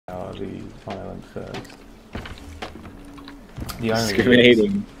the island first. The irony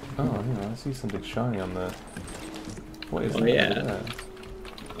Discriminating. is, oh, you know, I see something shiny on the. What is Oh that yeah. over there?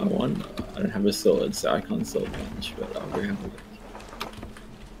 I don't have a sword, so I can't sword punch, but I'll go have a look.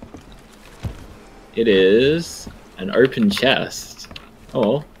 It is an open chest. Oh,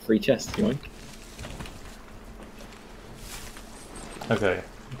 well, free chest, you want? Okay,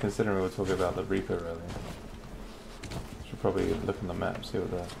 considering we were talking about the Reaper earlier, should probably look on the map, see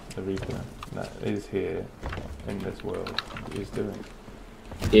what the Reaper that is here in this world is doing.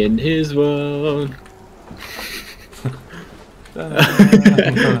 In his world.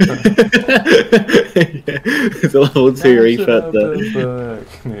 It's a level 2 Reaper.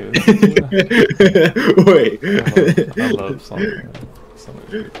 Wait. I love Sonic.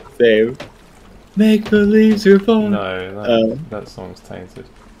 Same. Make believe you're born. No, that song's tainted.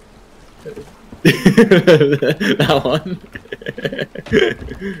 That one.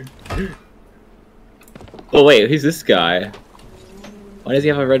 Oh wait, who's this guy? Why does he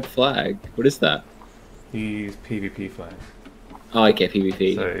have a red flag? What is that? He's PvP flag. Oh, okay,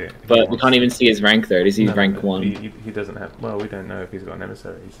 PvP. So but we can't even see his rank though. Does he rank 1? He doesn't have. Well, we don't know if he's got an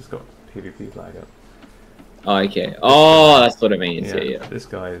emissary. He's just got PvP flag up. Oh, okay. Oh, that's what it means. Yeah. This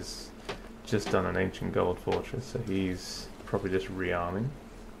guy's just done an ancient gold fortress, so he's probably just rearming.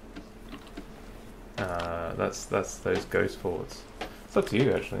 That's those ghost forts. It's up to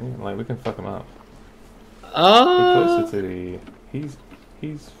you actually. Like we can fuck him up. Oh. Closer to the.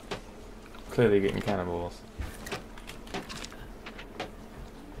 He's clearly getting cannonballs.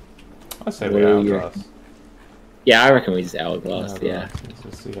 I say we hourglass. Yeah, I reckon we just hourglass. Yeah.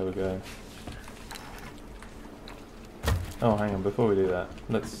 Let's see how we go. Oh, hang on. Before we do that,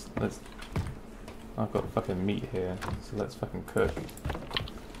 let's. I've got fucking meat here, so let's fucking cook.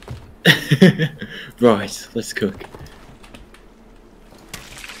 Right, let's cook.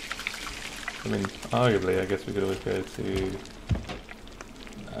 I mean, arguably, I guess we could always go to.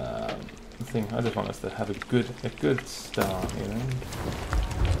 The thing. I just want us to have a good start, you know.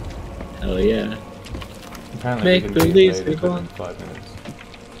 Oh yeah. Apparently Make we can believe be invaded within 5 minutes.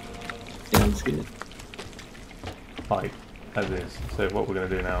 Sounds good. Like, as is. So what we're going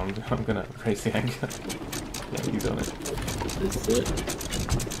to do now, I'm going to raise the anchor. Yeah, he's on it. That's it.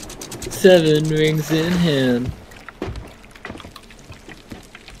 7 rings in hand.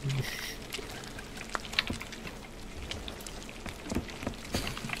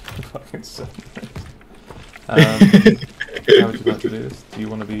 Fucking 7 rings. How would you like to do this? Do you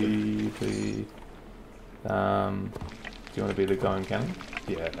want to be the... do you want to be the going cannon?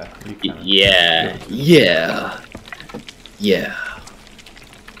 Yeah, you can. Yeah.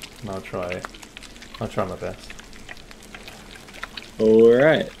 And I'll try my best.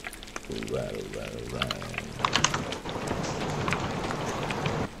 Alright. Right.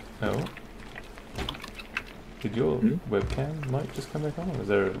 Oh. Did your webcam mic just come back on? Or is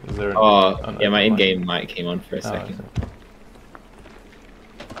there an Yeah, my in-game mic? mic came on for a second.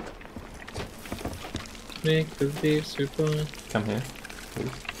 Make believe you're born. Come here,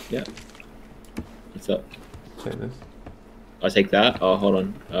 please. Yep. What's up? Check this. I'll take that. Oh, hold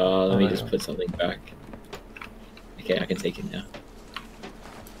on. Let me just yeah. put something back. Okay, I can take it now.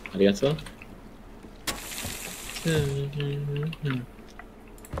 Arigato.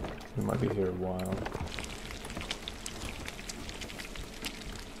 We might be here a while.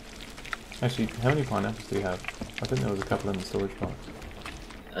 Actually, how many pineapples do you have? I think there was a couple in the storage box.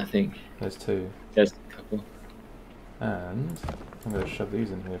 I think There's 2. there's a couple. And I'm going to shove these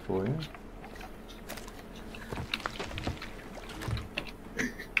in here for you.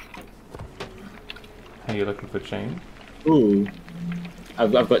 How are you looking for chain? Ooh.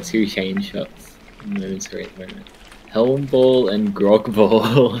 I've got 2 chain shots in the inventory at the moment. Helm Ball and Grog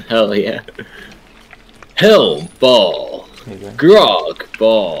Ball. Hell yeah. Helm Ball. There you go. Grog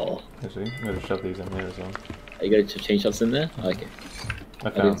Ball. Actually, I'm going to shove these in here as well. Are you got chain shots in there? Okay. I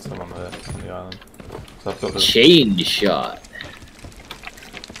found some on the island. So I've got the... Chain shot.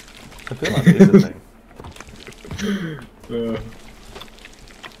 I feel like it is a thing. Do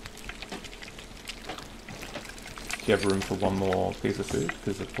you have room for one more piece of food?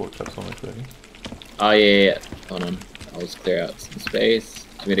 Because the pork chop's almost ready. Oh yeah. Hold on. I'll just clear out some space.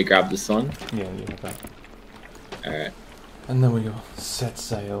 I'm gonna grab this one. Yeah, you have that. Alright. And then we'll set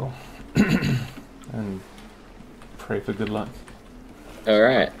sail and pray for good luck.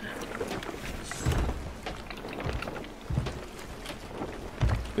 Alright.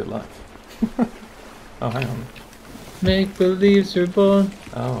 Good luck. Oh, hang on. Make believes you're born.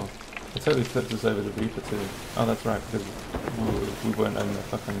 Oh, it totally flipped us over the Reaper too. Oh, that's right, because we weren't in the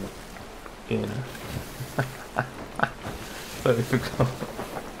fucking inn. Totally forgot.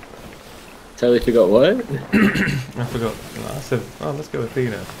 Totally forgot what? I forgot. I said, oh, let's go with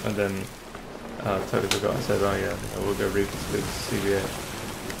Athena. And then totally forgot. I said, oh yeah, we'll go read this CBA.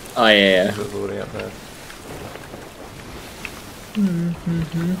 Oh yeah. It was already up there. I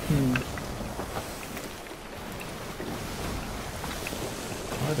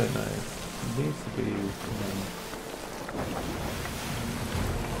don't know. It needs to be.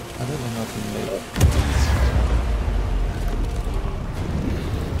 I don't know how to make.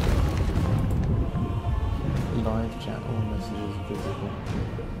 Live chat or messages visible.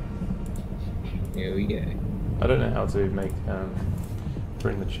 Here we go. I don't know how to make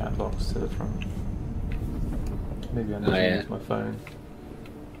bring the chat box to the front. Maybe I need to use my phone.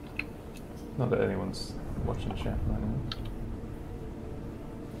 Not that anyone's watching chat right now.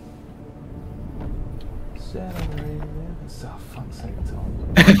 Oh, fuck's sake, Tom.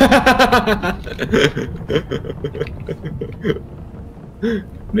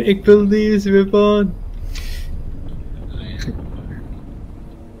 Make believes reborn.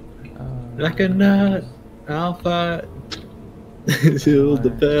 Like a nut, I'll fight till the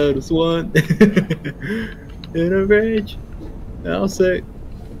battle's won. In a rage, I'll say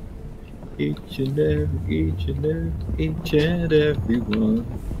each and every one.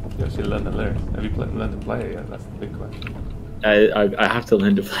 You actually learn the lyrics. Have you learned to play it yet? That's the big question. I have to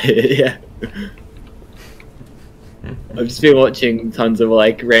learn to play it, yeah. I've just been watching tons of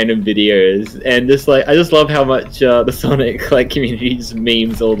like random videos and just like I just love how much the Sonic like community just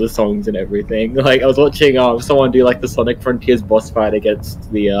memes all the songs and everything. Like I was watching someone do like the Sonic Frontiers boss fight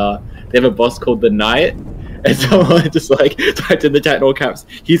against the they have a boss called the Knight, and someone just like typed in the chat in all caps,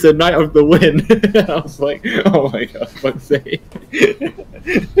 "He's a Knight of the Win." I was like, oh my god, fuck's sake.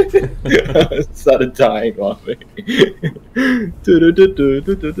 I started dying laughing.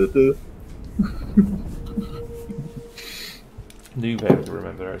 Do you guys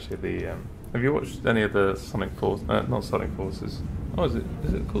remember actually the have you watched any of the Sonic Force not Sonic Forces? Oh, is it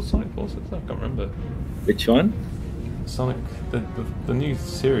called Sonic Forces? I can't remember. Which one? Sonic the new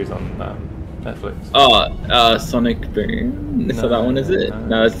series on Netflix. Oh, Sonic Boom? Is that one, is it?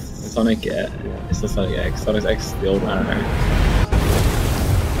 No, it's Sonic X. Yeah. It's not Sonic X. Sonic X is the old one, right?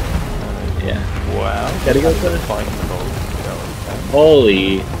 Yeah. Wow. Gotta go there.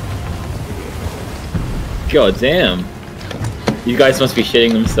 Holy. Holy. God damn. You guys must be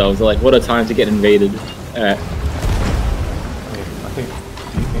shitting themselves. They're like, what a time to get invaded. Alright. I think, do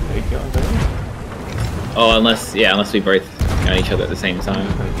you think they go invaded? Oh, unless we both count each other at the same time.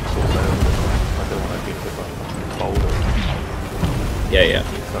 Yeah.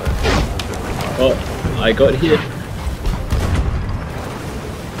 Oh, I got hit.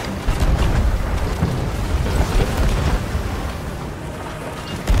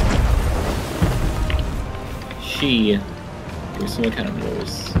 She. Give me some more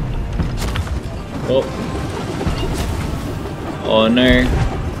cannonballs. Oh. Oh no.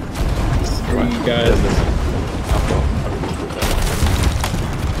 Screw you guys.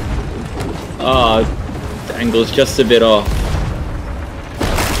 Ah, the angle's just a bit off.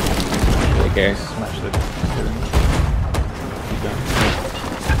 There we go.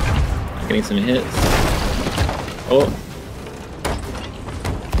 I'm getting some hits. Oh.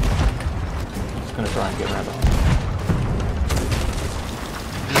 Just gonna try and get around.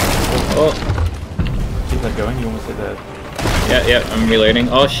 Oh. Keep that going, you almost hit that. Yeah, I'm reloading.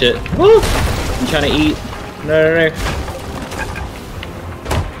 Oh shit. Woo! I'm trying to eat. No.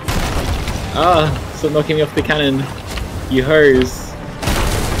 Ah, stop knocking me off the cannon. You hose.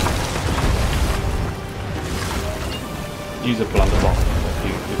 Use a blunderboss if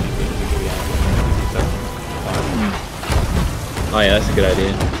you Oh yeah, that's a good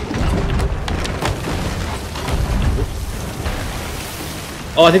idea.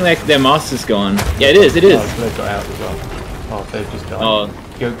 Oh, I think their master's gone. Yeah, it is. Oh, they've got out as well. Oh, they've just died. Oh.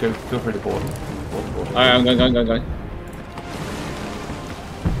 Go through the border. Alright, I'm going.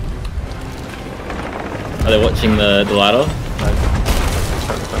 Are they watching the ladder? No.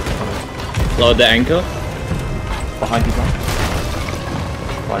 Lower the anchor? Behind you, man.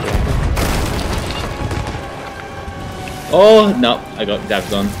 Behind the anchor. Oh, no, I got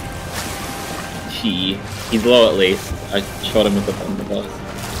dabbed on. He's low at least. I shot him with the blunderbuss.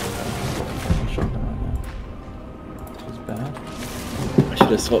 I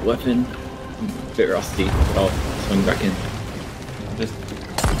should have swapped weapon. I'm a bit rusty, but I'll swing back in. Just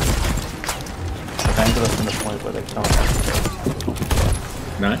angle us in the point where they can't.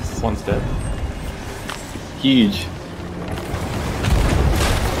 Nice. One's dead. Huge.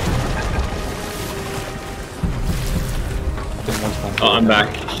 Oh, I'm back.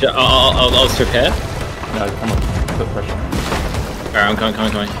 I'll just repair. No, come on. Put pressure. Alright, I'm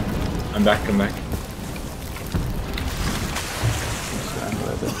coming. I'm back. Just angle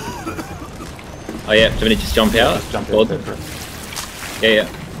it a bit. Oh yeah, do we need to just jump out? Just jump Forward? in for it. Yeah.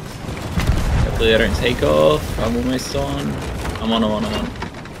 Hopefully I don't take off. I'm almost on. I'm on.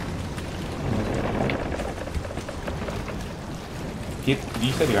 You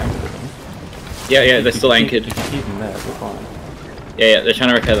said you anchored them. Yeah, they're still anchored. If you keep them there, we're fine. Yeah, they're trying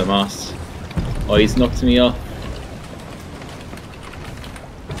to repair the mast. Oh, he's knocked me off.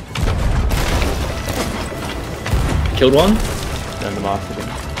 Killed one. And the mast again.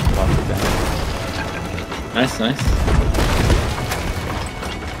 The mast is down. Nice.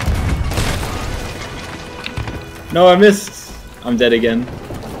 No, I missed. I'm dead again.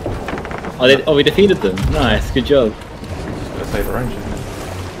 Oh, we defeated them. Nice, good job. Just gotta save our engine.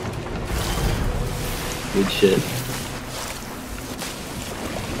 Good shit.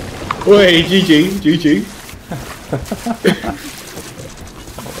 Wait, GG.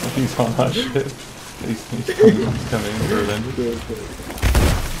 He's on that shit. He's coming for revenge.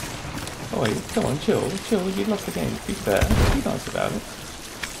 Oh wait, come on, chill. You lost the game. Be fair. Be nice about it.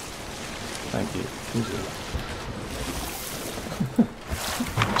 Thank you.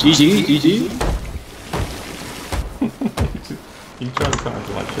 GG. You tried to come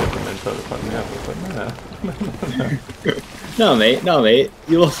into my ship and then try to fuck me up, but no. No, mate.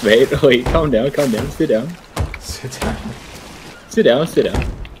 You lost, mate. Wait, calm down. Sit down. Sit down.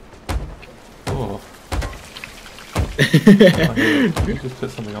 Oh. You just put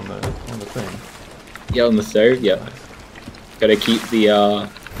something on the thing. Yeah, on the stove. Yeah. Nice. Gotta keep the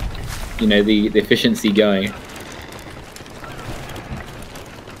the efficiency going.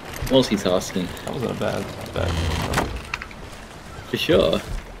 Multitasking. That wasn't a bad. For sure.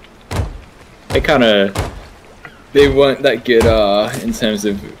 They weren't that good in terms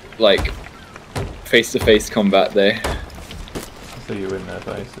of like face-to-face combat there. So you win their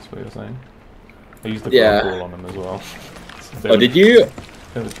face, that's what you're saying. I used the Yeah. ball on them as well. Oh, did you?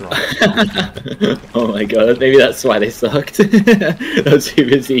 They were drunk. Oh my god, maybe that's why they sucked. I was too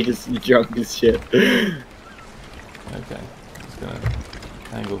busy just drunk as shit. Okay, just gonna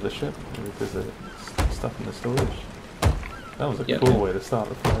angle the ship because there's stuff in the storage. That was a cool way to start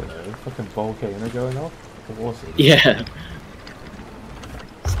the fight though. Fucking volcano going off. Awesome. Yeah.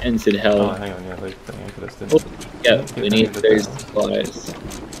 Just entered hell. Oh, hang on, yeah, they anchored us, didn't they? Yeah, we need those supplies.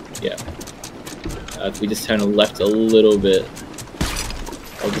 Yeah. If we just turn left a little bit,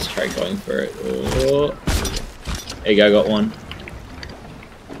 I'll just try going for it. Oh. There you go, I got one.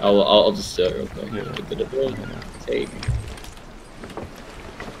 I'll just do it real quick. Yeah. Take.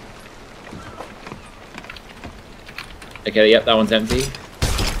 Okay, yep, that one's empty.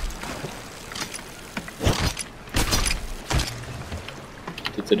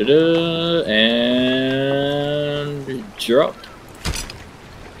 And drop.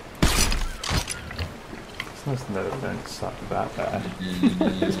 It's nice to know that we don't suck that bad.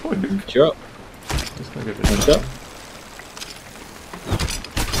 Drop. Just gonna give it a What's try. up?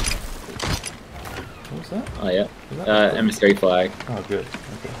 What was that? Oh yeah. Was that Emissary flag. Oh, good.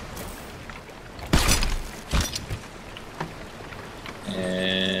 Okay.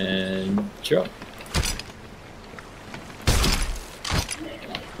 And drop.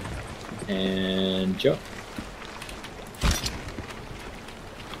 And drop.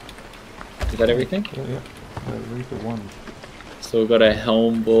 Is that everything? Yeah. Reaper 1. So we've got a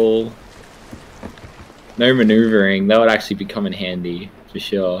helm ball. No maneuvering. That would actually be come in handy for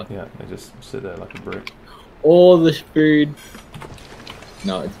sure. Yeah, they just sit there like a brick. All the food.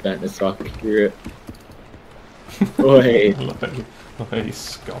 No, it's bent as fuck. Screw it. Wait. Like,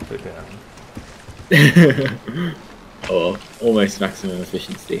 scoff it down. Oh, almost maximum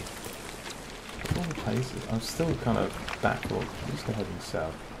efficiency. All the places. I'm still kind of backlog. I'm just heading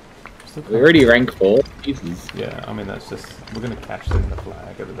south. We're already rank 4. Jesus. Yeah, I mean that's just we're gonna catch them in the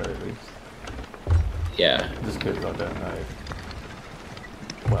flag at the very least. Yeah. Just because I don't know.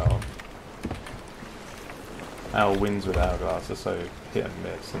 Well, our wins with Hourglass are so hit and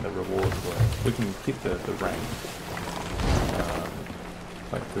miss, and the rewards were we can keep the rank.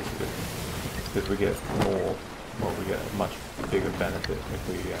 Like because we get more. Well, we get a much bigger benefit if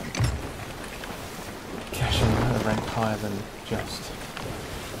we cash in a rank higher than just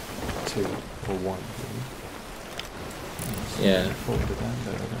 2 or 1. Yeah.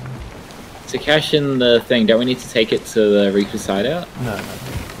 To cash in the thing, don't we need to take it to the Reaper's hideout? No,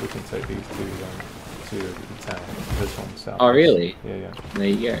 we can take these to the town. This one south. Oh, really? Yeah. There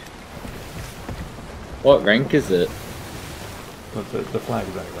you go. What rank is it? But the flag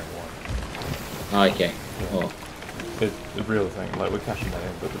is only rank 1. Oh, okay. Yeah. Oh. The real thing, like we're cashing that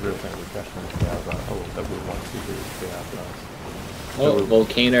in, but the real thing we're cashing in is the Hourglass. Oh, that we want to do is the Hourglass. Oh, So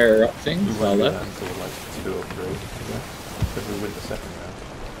volcano erupting. we Far won't do that left. until like 2 or 3, I guess. If we win the second round.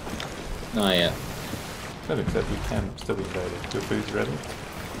 Oh yeah. Having said, we can still be invaded. Your food's ready?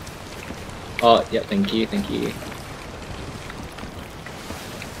 Oh yeah. Thank you. Thank you.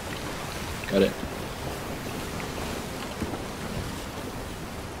 Got it.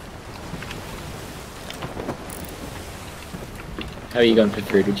 How are you going for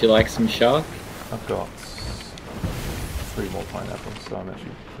food? Would you like some shark? I've got 3 more pineapples, so I'm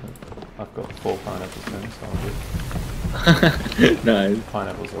actually... I've got 4 pineapples now, so I'm good. No.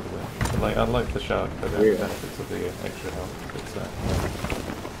 Pineapples are the win. But, like, I like the shark for the Yeah. benefits of the extra health. It's,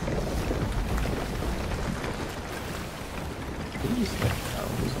 did you just hit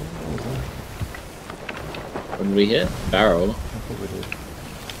barrel or something? What was that? What did we hit? Barrel. I thought we did.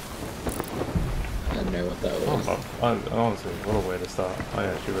 I don't know what that was. Honestly, what a way to start. I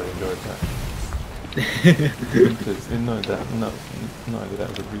actually really enjoyed that. Because no, only that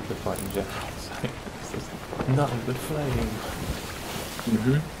was a Reaper fight in general. So it's just none of the flame.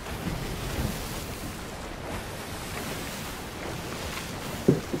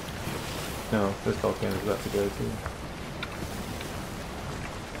 No, this volcano is about to go too.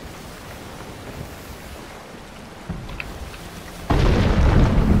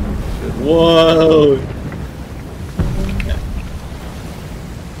 Whoa!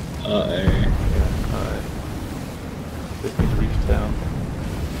 Uh-oh. Yeah, alright. This needs to reach down.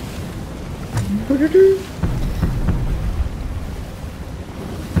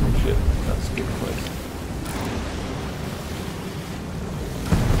 Shit, that's a good place.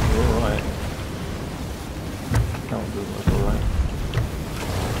 Alright. That one doesn't look alright.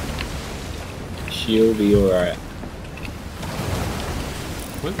 She'll be alright.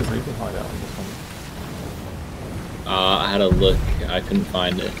 Where's the Reaper hideout on this one? I had a look. I couldn't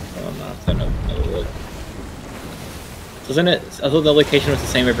find it. Oh no, so no, another look. Doesn't it? I thought the location was the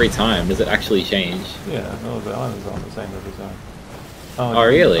same every time. Does it actually change? Yeah, no, the islands aren't the same every time. Oh,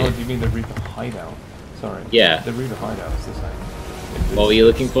 really? Oh, do you mean the Reaper hideout? Sorry. Yeah. The Reaper hideout is the same. What were you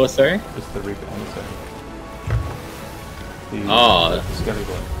looking for, sorry? It's the Reaper emissary. Oh. The Skelly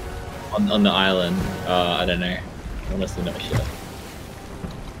Boy. On the island. I don't know. Honestly, not sure.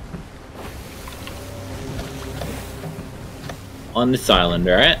 On this island,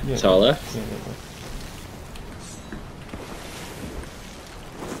 right? Yeah. To our left? Yeah.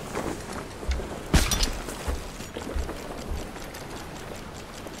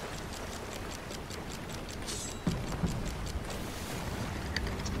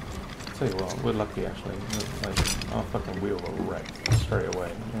 Tell you what, we're lucky actually. Like, our fucking wheel got wrecked straight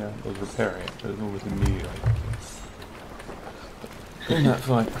away. Yeah, I was repairing it, but it was almost immediately. In that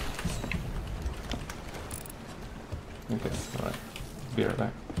fight. Okay, alright. Be right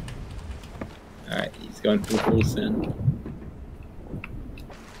back. Alright, he's going for the full send.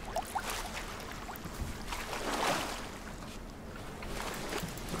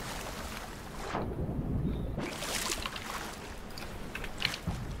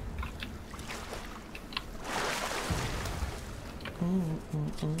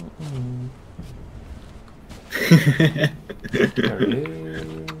 There it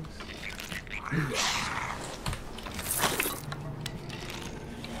is.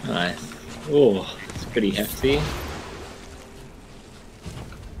 Nice. Oh, it's pretty hefty.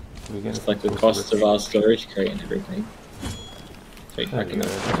 It's like the cost of our storage crate and everything. Wait, There I we can go,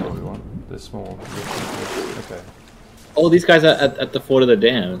 that's what we want. The small. Okay. Oh, these guys are at the fort of the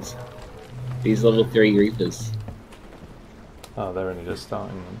dams. These level 3 Reapers. Oh, they're only just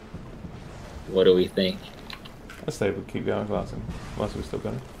starting then. What do we think? I say we keep going glassing. Whilst we're still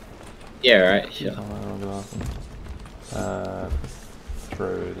going. Yeah, right, sure. Glassing.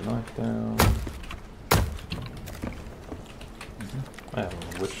 Throw the knife down. I don't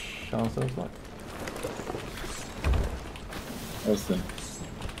know which shells those like. Awesome.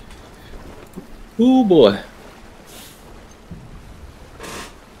 Ooh boy.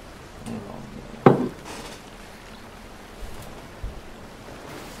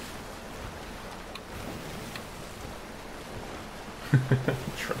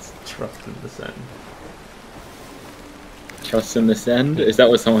 Trust in the send. Trust in the send? Is that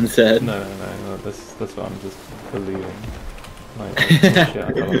what someone said? No, that's what I'm just believing. Like, shit,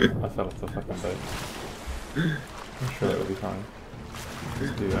 I fell off the fucking boat. I'm sure it'll be fine.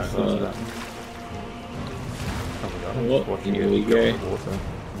 Let's do that. Oh my god, I'm just watching Here it we go go. in the water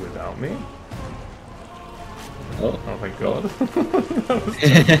without me. Oh, Oh my god.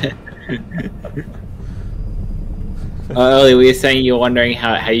 earlier we were saying you're wondering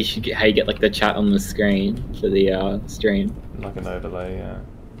how you get like the chat on the screen for the stream. Like an overlay, yeah.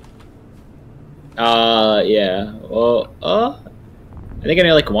 Yeah. Well, I think I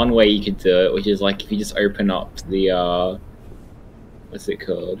know like one way you could do it, which is like if you just open up the what's it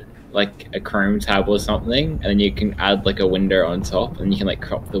called? Like a Chrome tab or something, and then you can add like a window on top, and you can like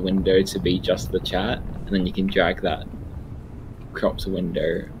crop the window to be just the chat, and then you can drag that cropped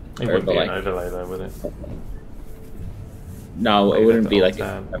window It wouldn't be an overlay though, would it? No, it wouldn't be like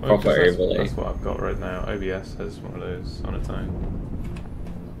a proper overlay. That's what I've got right now. OBS has one of those on its own.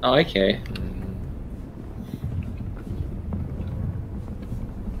 Oh, okay.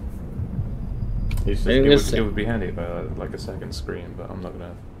 It's just, it would be handy if I had like a second screen, but I'm not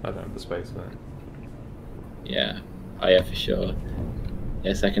gonna. I don't have the space for that. Yeah. Oh yeah, for sure.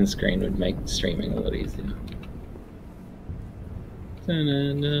 Yeah, second screen would make streaming a lot easier.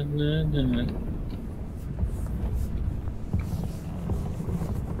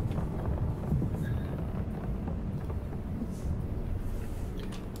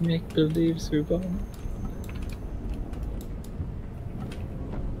 Make believe survive.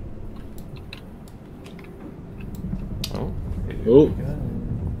 Oh,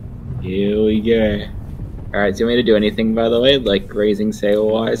 here we go. Alright, do you want me to do anything, by the way? Like raising sail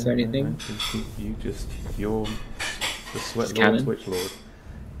wise or anything? You're the sweat lord, Twitch lord.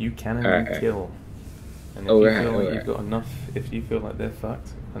 You can and you kill. And if you feel like you've got enough, if you feel like they're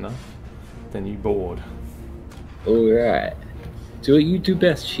fucked enough, then you board. Alright. Do what you do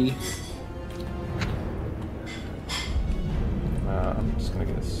best, Chief. I'm just gonna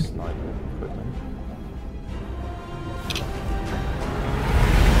get a sniper quickly.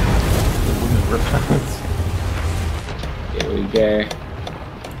 Here we go.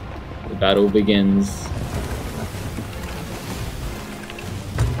 The battle begins.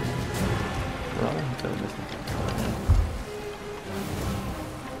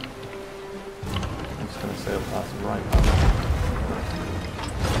 I'm just gonna sail past right up.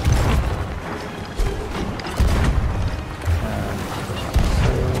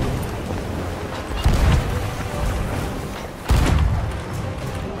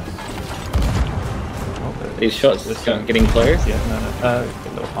 These shots getting close? Yeah, no. A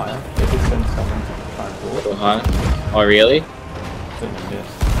little higher. It just sends someone to try and board. A little higher? Oh, really?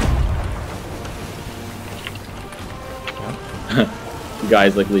 Yeah. The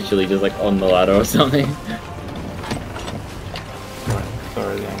guy's like literally just like on the ladder or something. Right,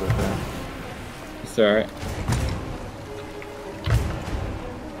 sorry, the angle there. It's alright.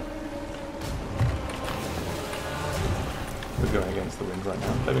 We're going against the wind right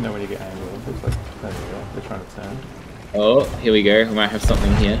now. Let me know when you get angled. It's like, there we go. They're trying to turn. Oh, here we go. We might have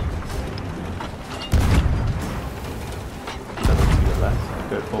something here. To the left.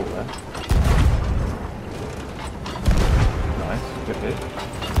 Go full left. Nice. Good hit.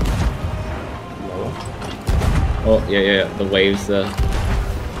 Lower. Oh, yeah. The waves are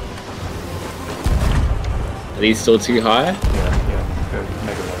these still too high? Yeah. Go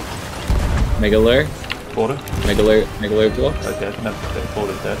mega low. Mega low? Border. Mega low blocks. Oh, dead. No,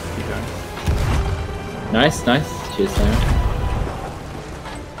 border's dead. Keep going. Nice. Cheers, Sam.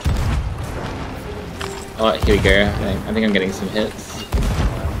 Oh, here we go. I think I'm getting some hits. Keep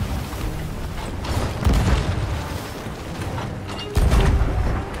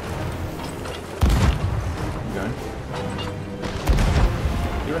going.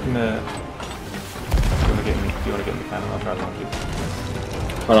 You reckon do you want to get in the cannon? I'll try to launch it.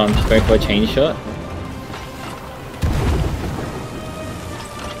 Hold on, just going for a chain shot.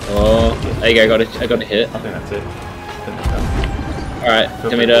 Oh, there you go. I got a hit. I think that's it. Alright,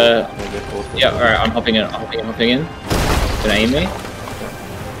 tell me to. Yeah, alright, I'm hopping in. Gonna aim me.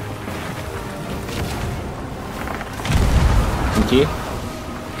 Thank you.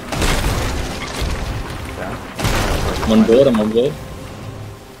 I'm on board.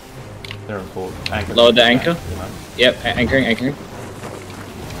 They're on board. Anchor. Lowered the anchor. Yep, anchoring.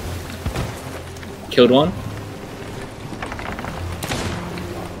 Killed one.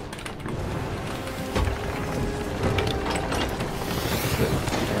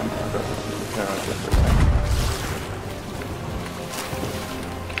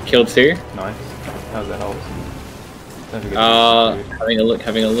 Killed two. Nice. How's that hold? Having a look.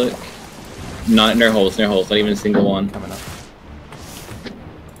 No holes, not even a single one. Coming up.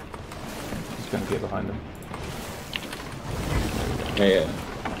 Just gonna get behind him. Yeah.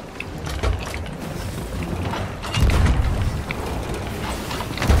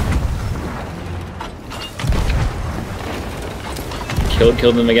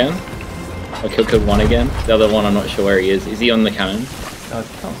 Killed them again. I killed one again. The other one, I'm not sure where he is. Is he on the cannon? I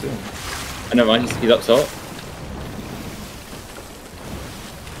can't see him. I don't mind, he's up top.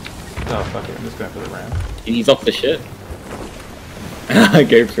 Oh, fuck it, I'm just going for the ramp. He's off the ship.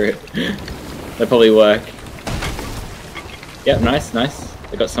 Go for it. That'll probably work. Yep, nice, nice.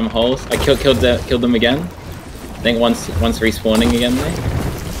 I got some holes. I killed them again. I think once respawning again there.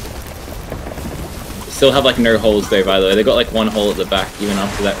 Still have like no holes though, by the way. They got like one hole at the back even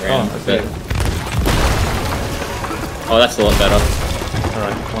after that round. Oh, that's a lot better.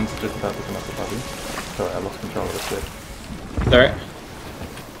 Alright, one's just about to come up the puppy. Sorry, I lost control of the ship. Alright.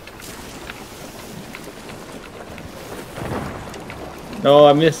 No,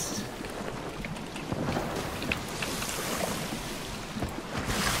 I missed.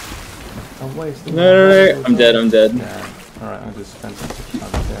 I'm wasting. No. I'm dead. Yeah. Alright, I'm just spent some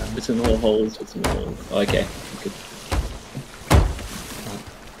time down. Put some more holes. Oh, okay. Good.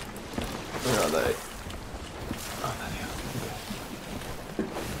 Where are they?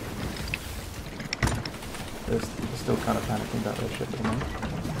 They're still kind of panicking about their ship at the moment.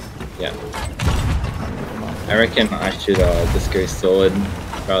 Yeah. I reckon I should just go sword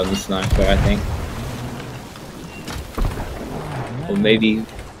rather than sniper, I think. Or maybe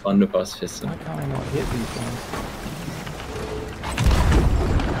Thunderboss Piston. Why can't I not hit these guys?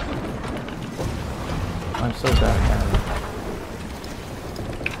 I'm so bad at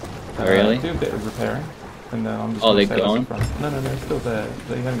Oh, really? do a bit of repairing. And then I'm just Oh, they're sail us gone? in front. No, they're still there.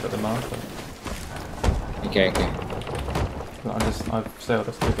 They haven't got the master. Okay. I've sailed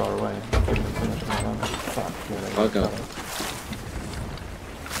us too far away. I've given them too much of my money. Fuck. Yeah, Okay.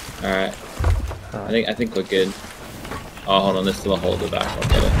 Alright. I think we're good. Oh, hold on, there's still a hole at the back. I'll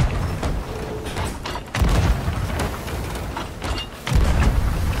get it.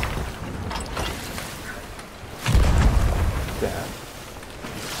 Damn.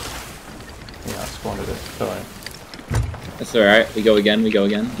 Yeah, I spawned it. Sorry. That's alright. We go again. We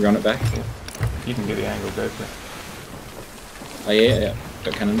run it back. Yeah. You can get the angle, go for it. Oh yeah.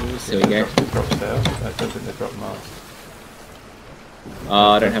 Got cannonballs. Here we go. Drop sail. I don't think they drop mast.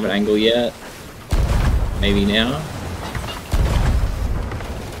 I don't have an angle yet. Maybe now.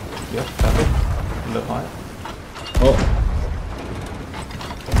 Yep, that's it. A little higher. Oh.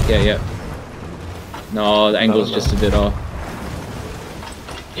 Yeah. No, the angle's just a bit off.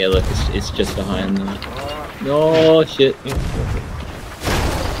 Yeah, look, it's just behind them. No, shit. Yeah,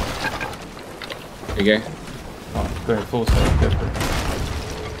 There you go. oh, going full sail, go for it.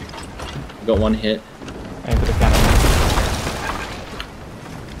 Got one hit. Aim for the cannon.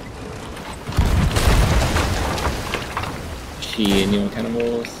 She and your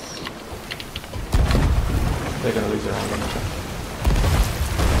cannibals. They're gonna lose their angle.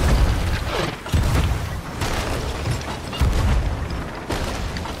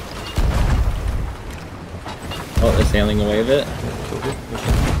 Oh, they're sailing away a bit. Yeah, it's all good.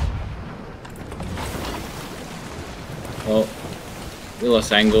 Oh, we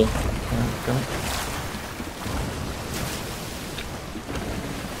lost angle. Yeah, coming.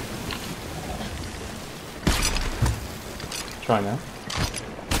 Try now.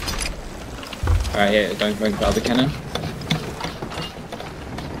 Alright, yeah, going for the other cannon.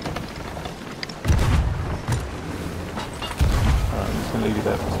 Alright, I'm just gonna leave you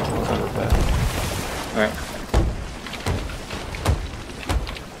there for a second. I'll go repair. Alright.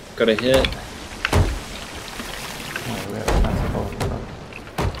 Got a hit. Oh, we have a massive hole in front.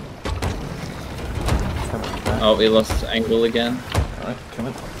 Coming back. Oh, we lost angle again. Alright,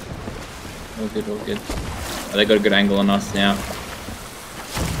 coming. All good. Oh, they got a good angle on us now.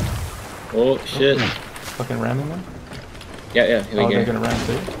 Oh, shit. Oh, fucking ramming them? Yeah, here we go. They're gonna ram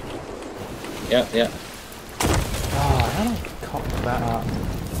too? Yeah. Oh, how do I cop that up?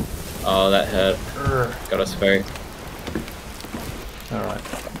 Oh, that hurt. Got us very. Alright.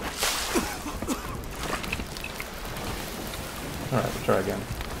 Alright, we'll try again.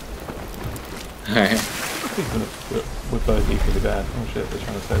 Alright. We're both equally bad. Oh shit, they're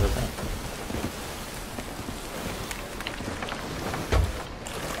trying to save us out.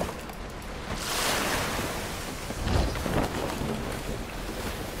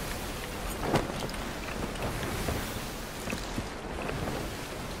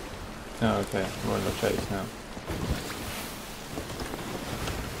 Oh, okay. We're in the chase now.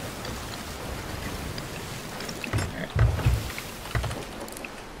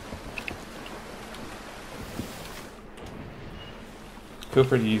 Feel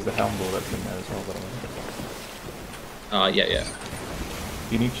free to use the helm ball that's in there as well, by the way. Yeah.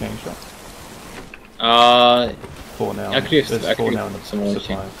 Do you need chain shots? 4 now. I could use There's 4 now in the some more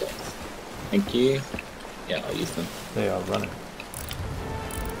supply. chain. Thank you. Yeah, I'll use them. They are running.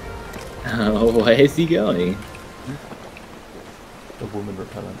 Oh, where's he going? The woman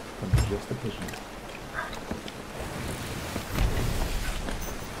repellent from just the pigeon.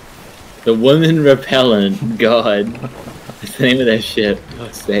 The woman repellent. God. That's the name of that ship. For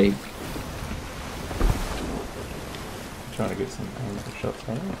God's sake. I'm trying to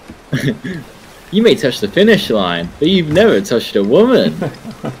You may touch the finish line, but you've never touched a woman.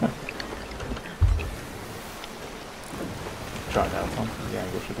 Try now, Tom. The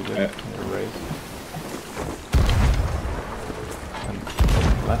angle should be good. Yeah. Raise. And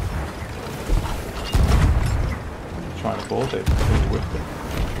left. Trying to board it. Whipped it.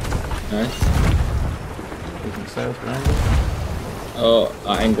 Nice. Using sails for angle. Oh,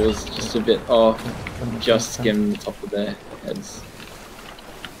 our angle's just a bit off. Just skimming the top of their heads.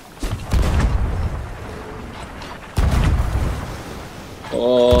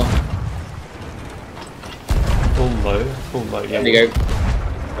 Oh. Full low. Yeah. There you go.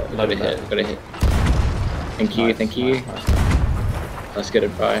 Got a hit. Got a hit. Thank you. Nice, Thank you. nice. That's good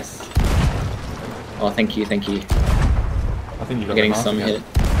advice. Oh, thank you. Thank you. I think you got Getting the mark some again. hit.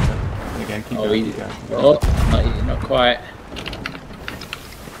 And again, keep Oh, going, we. keep going. Oh, not quite.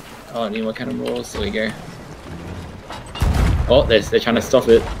 Oh, I need more cannonballs. There we go. Oh, they're trying to stop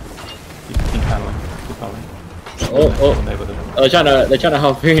it. Keep paddling. Keep paddling. Oh. They're trying to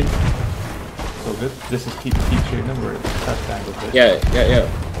harpoon. It's all good. This is keep shooting them where it's perfect angle. Yeah.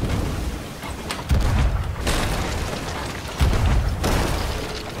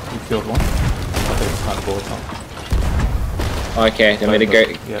 You killed one. I think it's kind of board on. Okay, then we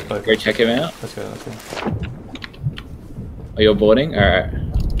Both, to go check him out. Let's go. Oh, you're boarding? Alright.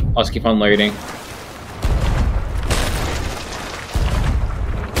 I'll just keep on loading.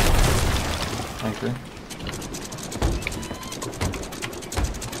 Thank you.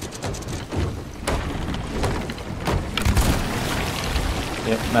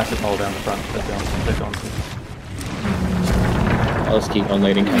 Yep, massive hole down the front. They're gone. I'll just keep on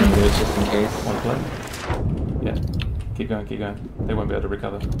loading cannonballs just in case. One play. Yeah. Keep going. They won't be able to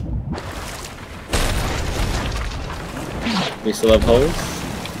recover. We still have holes?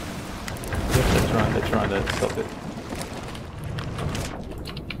 Yep, they're trying to stop it.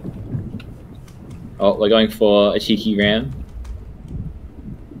 Oh, we're going for a cheeky ram.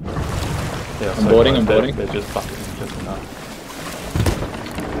 Yeah, I'm boarding. They're just bucketing just enough.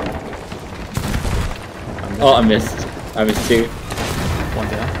 Oh, I missed. I missed two. One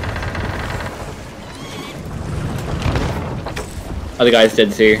down. Other guy's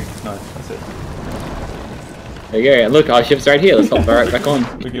dead too. No, that's it. There you go. Look, our ship's right here. Let's hop right back on.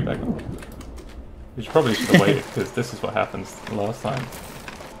 We get back on. We probably should have waited because this is what happens last time.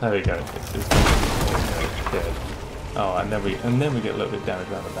 There we go. It's dead. Oh, and then we get a little bit of damage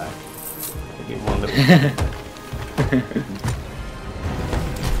around the back. We get one little.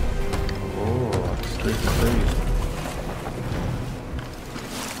 Oh, screw free.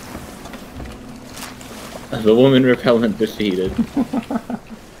 The woman repellent defeated.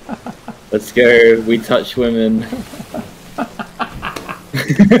 Let's go. We touch women.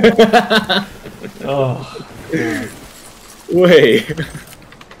 Oh. God. Wait.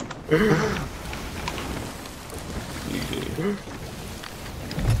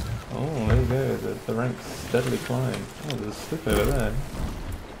 Oh, there you go. The ranks steadily climb. Oh, there's a slip over there.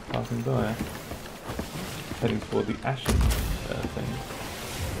 Passing by. Heading toward the ashen thing.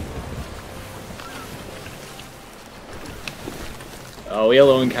 Oh, we are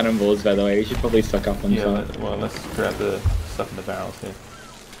low on cannonballs, by the way. We should probably stock up on some. Well, let's grab the stuff in the barrels here.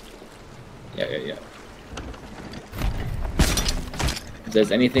 Yeah. If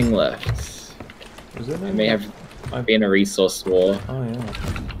there's anything left, Was there it may have been a resource war. Oh, yeah.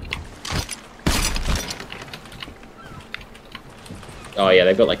 Oh yeah,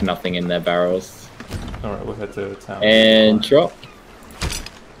 they've got like nothing in their barrels. Alright, we'll head to town. And drop.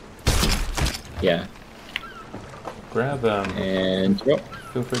 Yeah. Grab, and drop.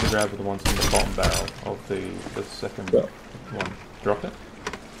 Feel free to grab the ones in the bottom barrel of the second Drop. one. Drop it?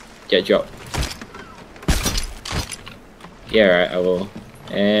 Yeah, drop. Yeah, right, I will.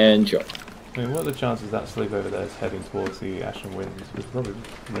 And drop. I mean, what are the chances that sleep over there is heading towards the Ashen Winds? We could probably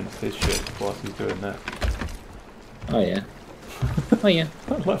rinse his shit whilst he's doing that. Oh yeah. Oh yeah.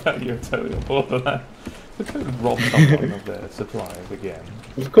 I love how you're totally on board with that. We could rob someone of their supplies again.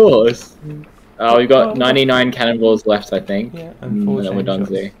 Of course. Oh, we've got 99 cannonballs left, I think. Yeah, and and 4 then we're done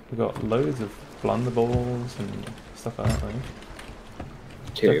chain too. shots. We've got loads of blunderballs and stuff like that, right?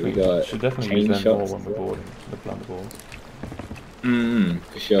 Two, we got should definitely chain use them more shots. when we're boarding the blunderballs.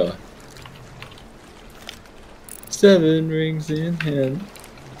 For sure. 7 rings in hand.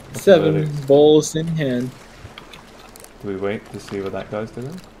 What's 7 the verdict? balls in hand. Do we wait to see what that guy's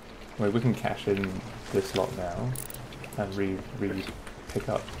doing? I mean, we can cash in this lot now and pick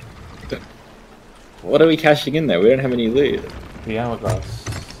up What are we cashing in there? We don't have any loot. the hourglass.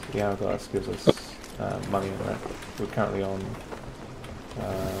 The hourglass gives us money in that. We're currently on.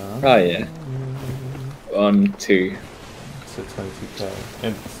 Oh yeah. On 2. it's at 22k.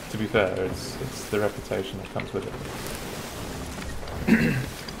 And to be fair, it's the reputation that comes with it.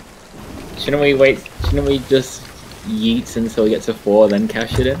 Shouldn't we wait? Shouldn't we just yeet until we get to 4, then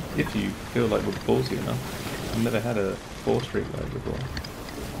cash it in? If you feel like we're ballsy enough. I've never had a 4 streak load before.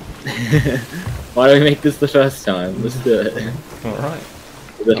 Why don't we make this the first time? Let's do it. Alright.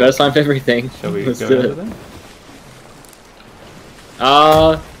 The first time for everything. Shall we Let's go do over it. then?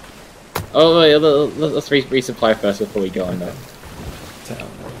 Oh wait, let's resupply first before we go on though. Town.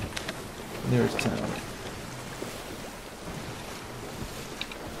 Nearest town.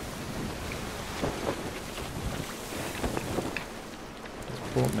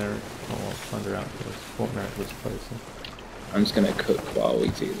 Fort Merrick. Oh, I'll find her out first. Fort Merrick was closer. I'm just gonna cook while we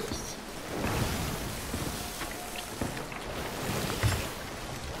do this.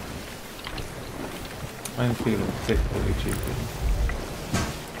 I'm feeling particularly cheeky.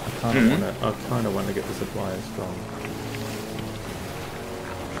 I kind of want to get the supplies from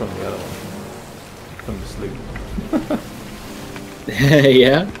the other one, from the sloop.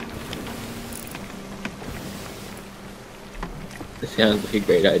 Yeah. This sounds like a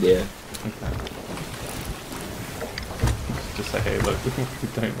great idea. Okay. Just say, hey, look, we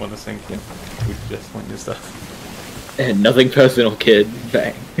don't want to sink you. We just want your stuff. And nothing personal, kid.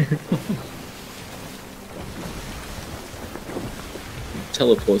 Bang.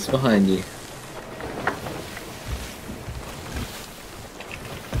 Teleports behind you.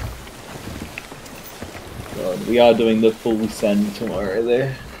 God, we are doing the full send tomorrow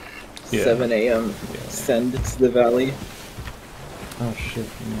there. Yeah. 7 AM Yeah. send to the valley. Oh shit,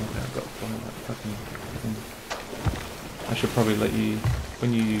 you know, I've got to find that fucking thing. I should probably let you,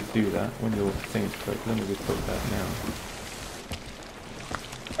 when you do that, when your thing's cooked, let me just cook that now.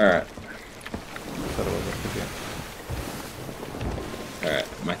 Alright. Otherwise I forget. Alright,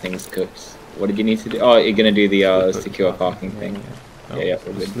 my thing's cooked. What did you need to do? Oh, you're gonna do the secure parking thing. Yeah. Oh, Yeah, so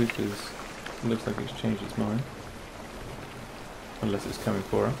we're the good. sloop is, looks like it's changed its mind. Unless it's coming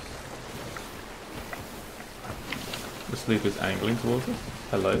for us. The sloop is angling towards us.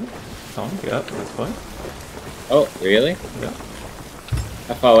 Hello? Tom, get up, that's fine. Oh, really? Yeah.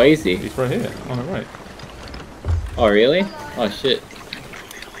 How far away is he? He's right here, on the right. Oh, really? Oh, shit.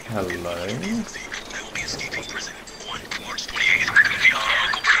 Hello?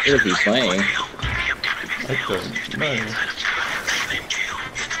 What is he playing? I don't know.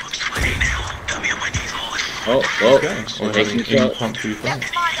 Oh, whoa. Okay, we're having Taking shots. impromptu fun.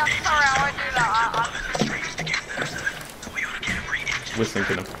 We're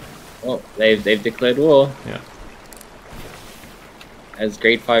sinking them. Oh, they've declared war. Yeah. As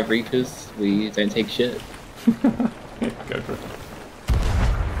grade 5 Reapers, we don't take shit. Yeah, go for it.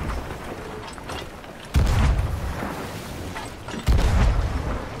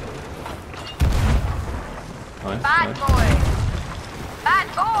 Nice, Bad nice. boy! Bad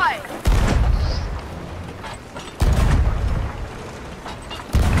boy!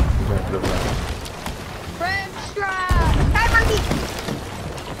 We're going for the right. Friend strap!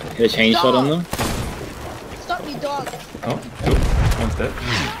 Hit a chain shot on them. Stop, you dog! Oh, cool. One's dead.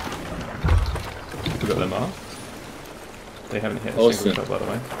 We got them off. They haven't hit a Awesome. single shot, by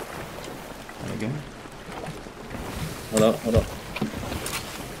the way. And again. Hold up, hold up.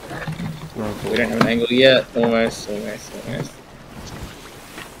 We're on We full. don't have an angle yet. Almost. Should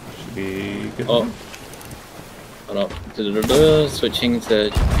be good. Oh. Hold up. Da-da-da-da. Switching to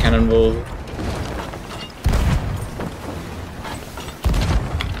cannonball.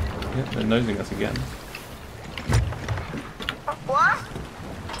 Yeah, they're nosing us again. What?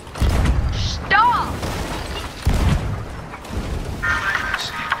 Stop!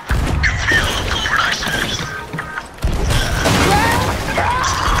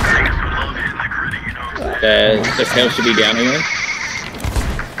 The tail should be down here.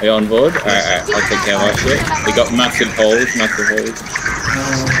 Are you on board? Alright, I'll take care of our shit. We got massive holes. Massive hose.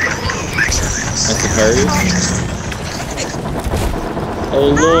 Oh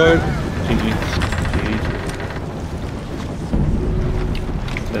lord. GG.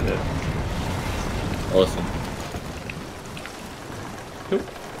 They're dead. Awesome. Cool.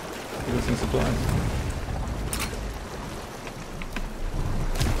 Give us some supplies.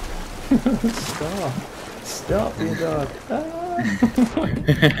 Stop, you dog. Ah.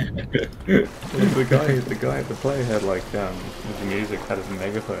 the guy at the play had like with the music had his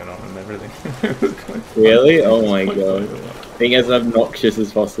megaphone on and everything. It was quite fun. Really? Oh my Quite god. fun. Being as obnoxious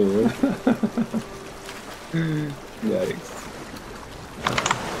as possible. Yikes.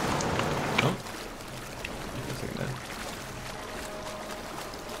 Oh. Just a second there.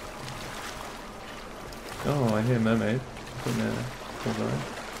 Oh, I hear mermaid. From there. From there.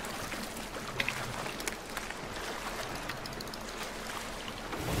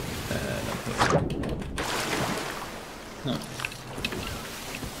 No.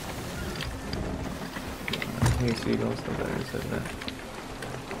 Hey, seagulls, the better said that.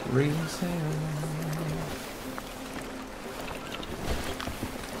 Resale.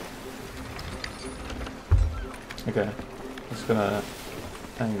 Okay, just gonna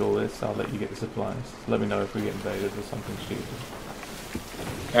angle this. I'll let you get the supplies. Let me know if we get invaded or something stupid.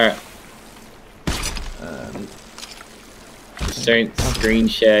 Alright. Just don't screen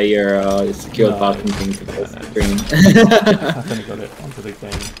share your secure parking thing to the screen. I've only got it onto the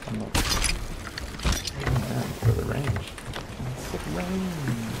game. I'm not. Oh man, for the range. Sick range.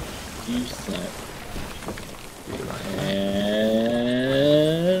 You snap. Do the right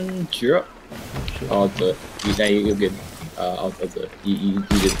And drop. shit. I'll do it. You're good. I'll do it. You do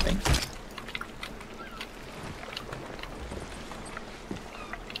the thing.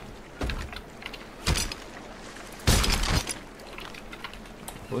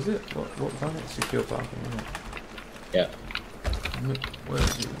 Was it? What kind of secure parking, wasn't it? Yeah. Where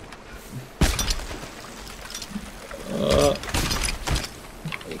is it?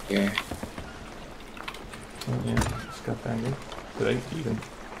 There you go. Oh yeah, scuff angle.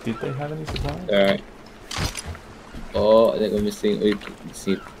 Did they have any supplies? Alright. Oh, I think we're missing. We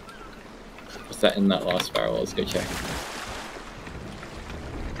see. What's that in that last barrel? Let's go check.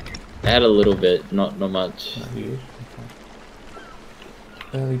 I had a little bit, not much. Not huge.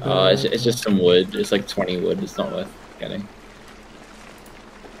 Okay. It's just some wood. It's like 20 wood. It's not worth getting.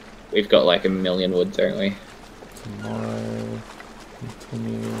 We've got like 1 million wood, don't we? Tomorrow,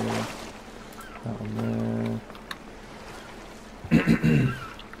 continue. That one there.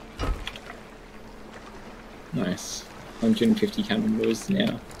 Nice. 150 cannonballs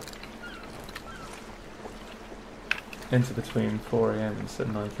now. Enter between 4 AM and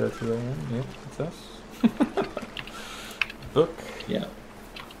 9:30 AM. Yep, that's us. Book. Yeah.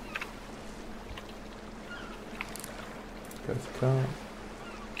 Go to cart.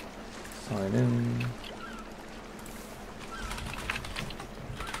 Sign in.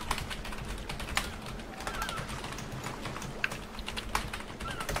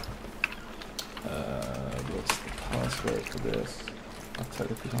 What's the password for this? I've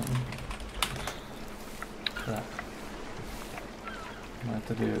totally forgotten. Crap. Might have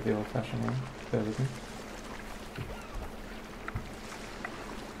to do it the old-fashioned way. Bear with me.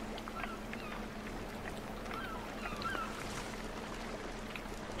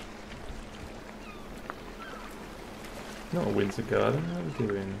 Not a Winter Garden, what are we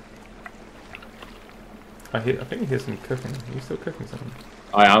doing? I think I hear some cooking. Are you still cooking something?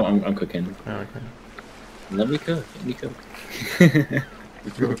 I'm cooking. Oh, okay. Let me cook. Let me cook.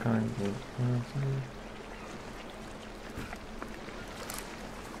 Your kind of...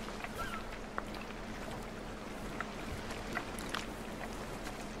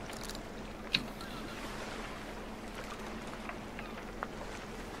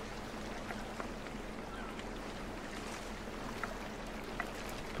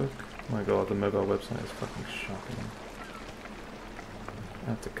 Book. Oh my god, the mobile website is fucking shocking.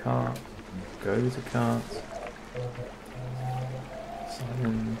 Add to cart. Go to cart. Sign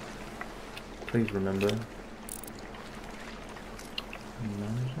in. Please remember.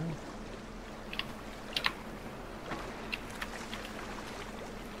 Manager.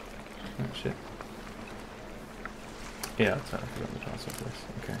 Oh shit. Yeah, I forgot the password for this.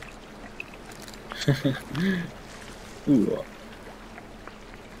 Okay. Ooh.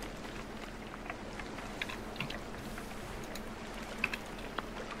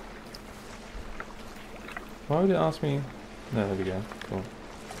 Why would it ask me? No, there we go. Cool.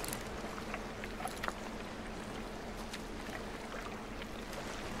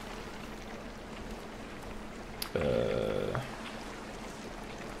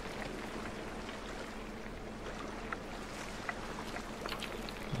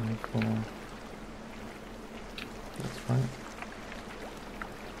 Cool. That's fine.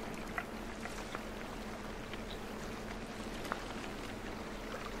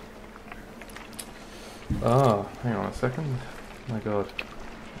 Ah, hang on a second. My god.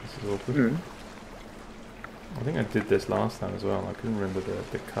 This is awkward. Mm. I think I did this last time as well. I couldn't remember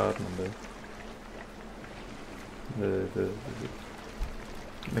the card number.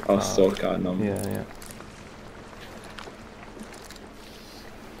 The card. Store card number. Yeah, yeah.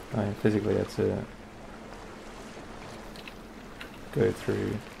 I physically had to go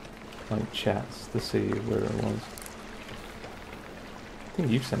through like chats to see where it was. I think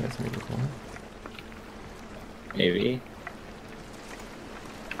you've sent it to me before. Maybe.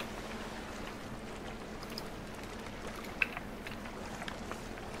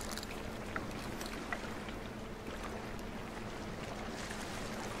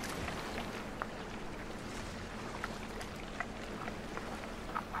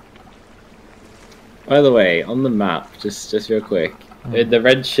 By the way, on the map, just real quick, the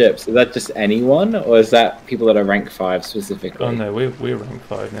red ships, is that just anyone, or is that people that are rank 5 specifically? Oh no, we're rank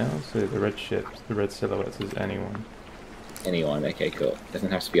 5 now, so the red ships, the red silhouettes is anyone. Anyone, okay, cool. Doesn't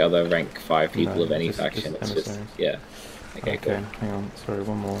have to be other rank 5 people No, of any just faction, it's just, emissaries. yeah. Okay, cool. Hang on, sorry,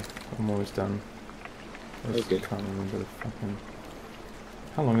 one more is done. I just good. can't remember the fucking...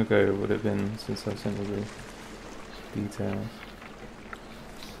 How long ago would it have been since I sent all the details?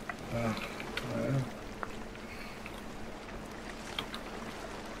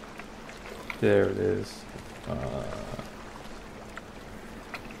 There it is.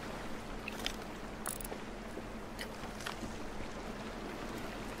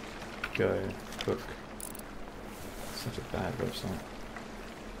 Go, book. Such a bad website.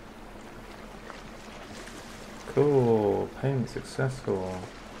 Cool, payment successful.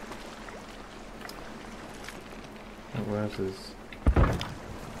 Where's his...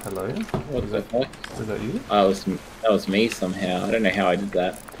 Hello? What the fuck? Was that you? That was me somehow. I don't know how I did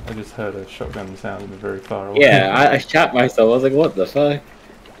that. I just heard a shotgun sound very far away. Yeah, I shot myself. I was like, what the fuck?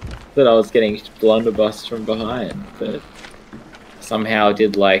 Thought I was getting blunderbussed from behind, but somehow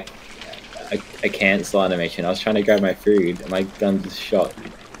did like a cancel animation. I was trying to grab my food, and my gun just shot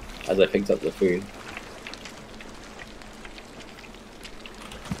as I picked up the food.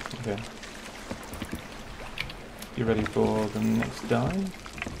 Okay. You ready for the next dive?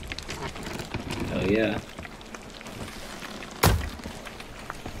 Hell yeah.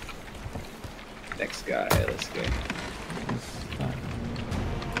 Next guy, let's go.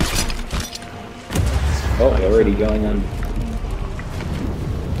 Oh, we're already going on.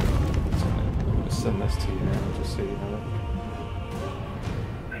 I'll just send this to you now, just so you know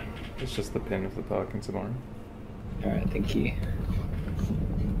it. It's just the pin of the parking tomorrow. Alright, thank you.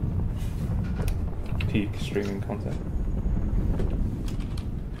 Peak streaming content.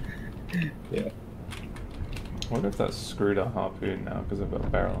 Yeah. I wonder if that's screwed our harpoon now because I've got a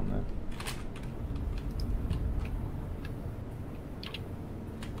barrel on there.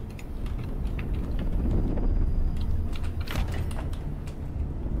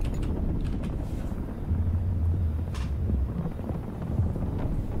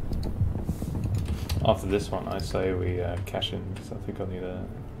 After this one, I say we cash in because I think I'll need a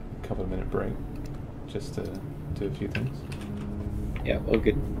couple of minute break just to do a few things. Yeah, all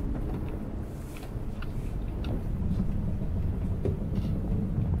good.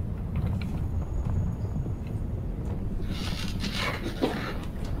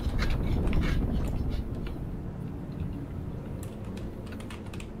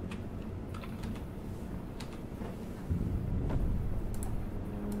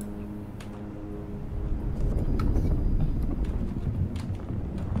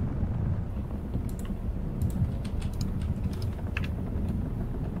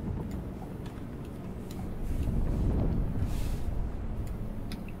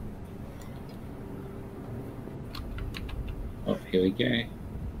 Oh, here we go.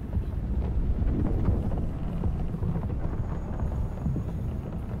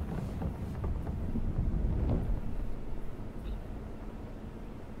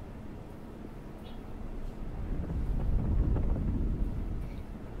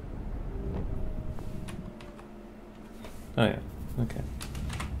 Oh yeah, okay.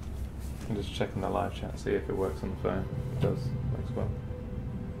 I'm just checking the live chat, see if it works on the phone. It does, works well.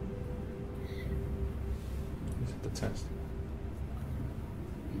 Is it the test?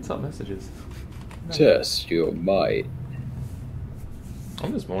 What's up, messages? Test your might.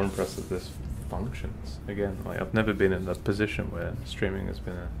 I'm just more impressed that this functions. Again, like I've never been in a position where streaming has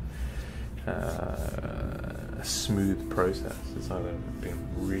been a smooth process. It's either been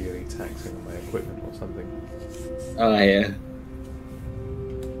really taxing on my equipment or something. Oh yeah.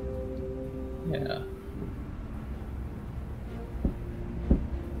 Yeah.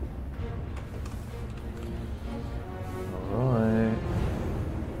 Alright.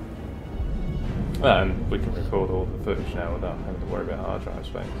 And we can record all the footage now without having to worry about hard drive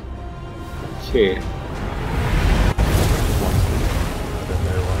space. Sure. I don't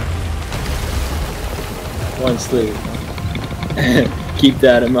know why. One sleep. Keep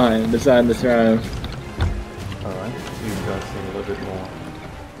that in mind. Design this round. Alright, these guys seem a little bit more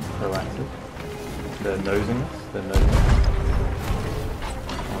proactive. They're nosing us. They're nosing us.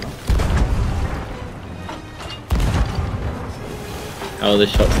 How are the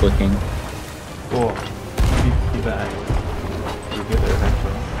shots looking? Whoa, keep that angle. You'll get there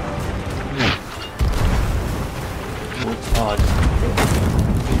eventually. Whoops, oh, I just...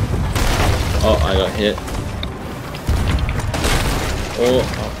 Oh, I got hit. Oh,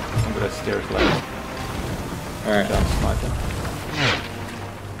 I'm gonna steer it left. Alright. Down sniper.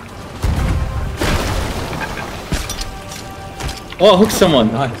 Oh, hook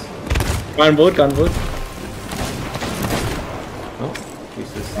someone. Nice. Go on board, go on board. Oh,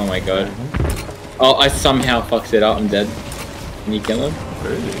 Jesus. Oh my god. Oh, I somehow fucked it up. I'm dead. Can you kill him?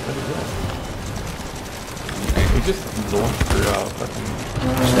 Really? How did that? We just launched through our fucking...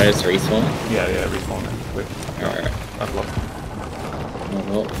 Should I just respawn? Yeah, respawn it. Quick. Alright. I've lost. Oh,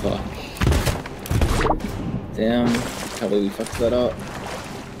 well, fuck. Damn. Can't believe we fucked that up.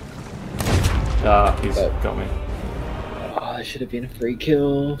 Ah, he's got me. Oh, that should have been a free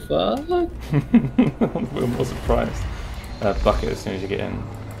kill. Fuck. We're more surprised. Bucket as soon as you get in.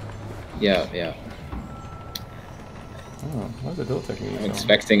 Yeah, yeah. Oh, why's the door taking you I'm so long?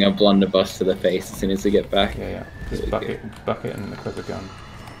 expecting a blunderbuss to the face as soon as we get back. Yeah. Just bucket and the clipper gun.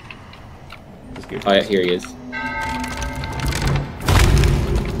 Just give Oh yeah, here he is.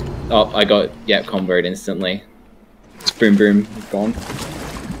 Oh, I got, yeah, comboed instantly. Boom, boom, gone.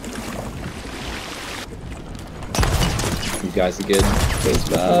 You guys are good. Thieves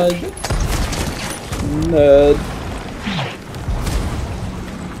Bad. Nerd.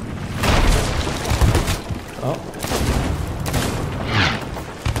 Oh.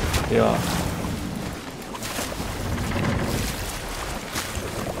 Yeah.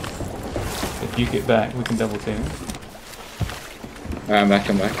 If you get back, we can double team. Alright, I'm back,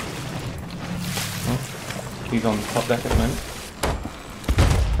 I'm back. Oh. He's on top deck at the moment.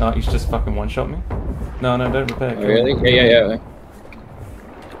 Oh, he's just fucking one-shot me. No, don't repair. Oh, really? Yeah.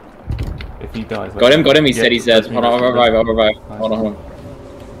 If he dies... Got him, he said he's dead. Hold on, I'll revive. Nice. Hold on.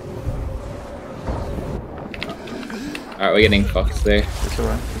 Alright, we're getting fucked there. It's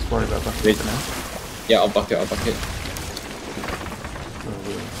alright, just worry about bucket for now. Yeah, I'll bucket.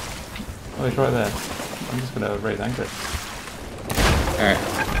 Oh, he's right there. I'm just gonna raise anchor. Alright.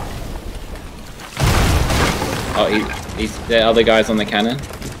 Oh, he's the other guy's on the cannon.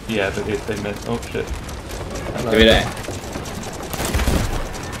 Yeah, but if they missed... Oh, shit. Hello. Give me that.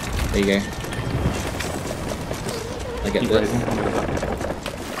 There you go. I get Keep this. raising on the bucket.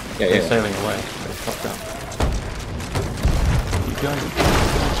 Yeah. They're sailing away. They fucked up. Keep going.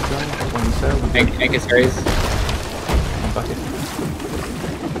 When you sail, we Anchor's raised. on bucket. Do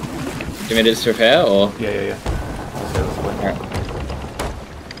you want me to just repair, or? Yeah. I'll sail this away. Alright.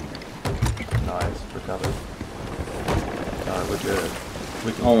 Nice, recovered. Alright, we're good.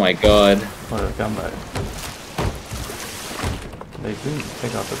 We can... Oh my god. What a comeback. They didn't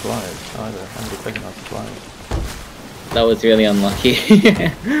pick up the flyers either. I'm just picking up the flyers. That was really unlucky.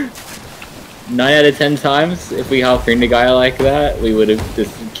 9 out of 10 times, if we harpooned a guy like that, we would have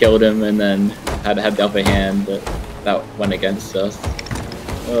just killed him and then had the upper hand, but that went against us.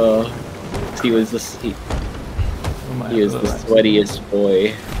 He was the sweatiest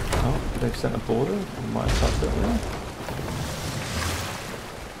boy. Oh, they've sent a border? We might have touched it now.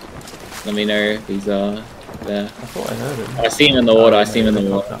 Let me know if he's there. I thought I heard him. I see him in the water, It's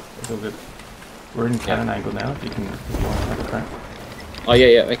all good. We're in cannon angle now, if you want to have a crack. Oh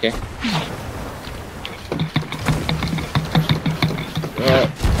yeah, okay.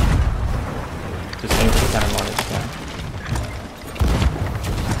 Just aim for the cannon line if you can.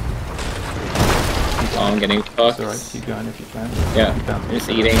 Oh, I'm getting fucked. It's alright, keep going if you can. Yeah, Keep bouncing. just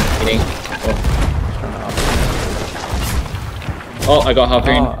eating. Just trying to Oh, I got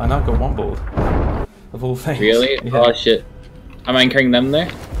harpoon. Oh, and I've got one board. Of all things. Really? Yeah. Oh shit. I'm anchoring them there?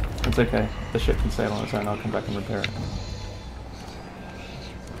 It's okay. The ship can sail on its own. I'll come back and repair it.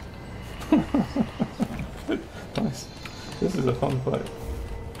 Nice. This is a fun fight.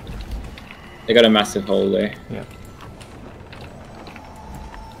 They got a massive hole there. Yeah.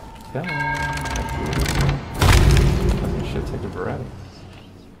 Come on. Fucking shit taking forever.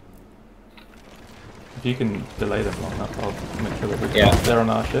 If you can delay them long enough, I'll make sure that we they're on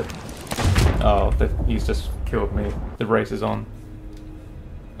our ship. Oh, he's just killed me. The race is on.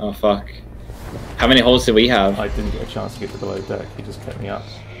 Oh fuck. How many holes do we have? I didn't get a chance to get to below deck. He just kept me up.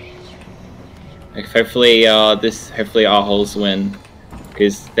 Like, hopefully, hopefully our holes win,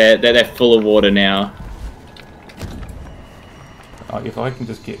 because they're full of water now. If I can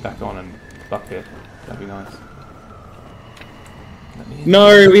just get back on and bucket, that'd be nice.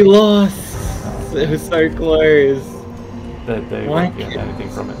 No, we lost. It was so close. They won't get anything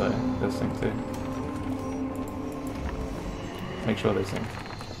from it though. They'll sink too. Make sure they sink.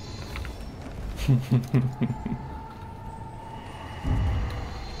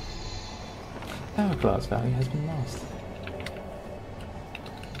 Hourglass value has been lost.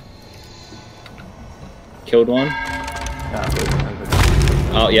 Killed one. Ah, good.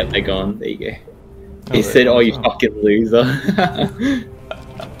 Oh, yep, they're gone. There you go. Oh, He said, "Oh, you well. fucking loser."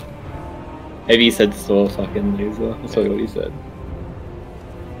 Maybe he said, "So fucking loser." That's probably what he said.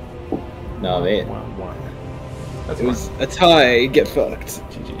 No, man. 1-1. That's It was a tie. Get fucked.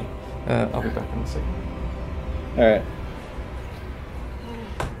 GG. I'll be back in a second. Alright.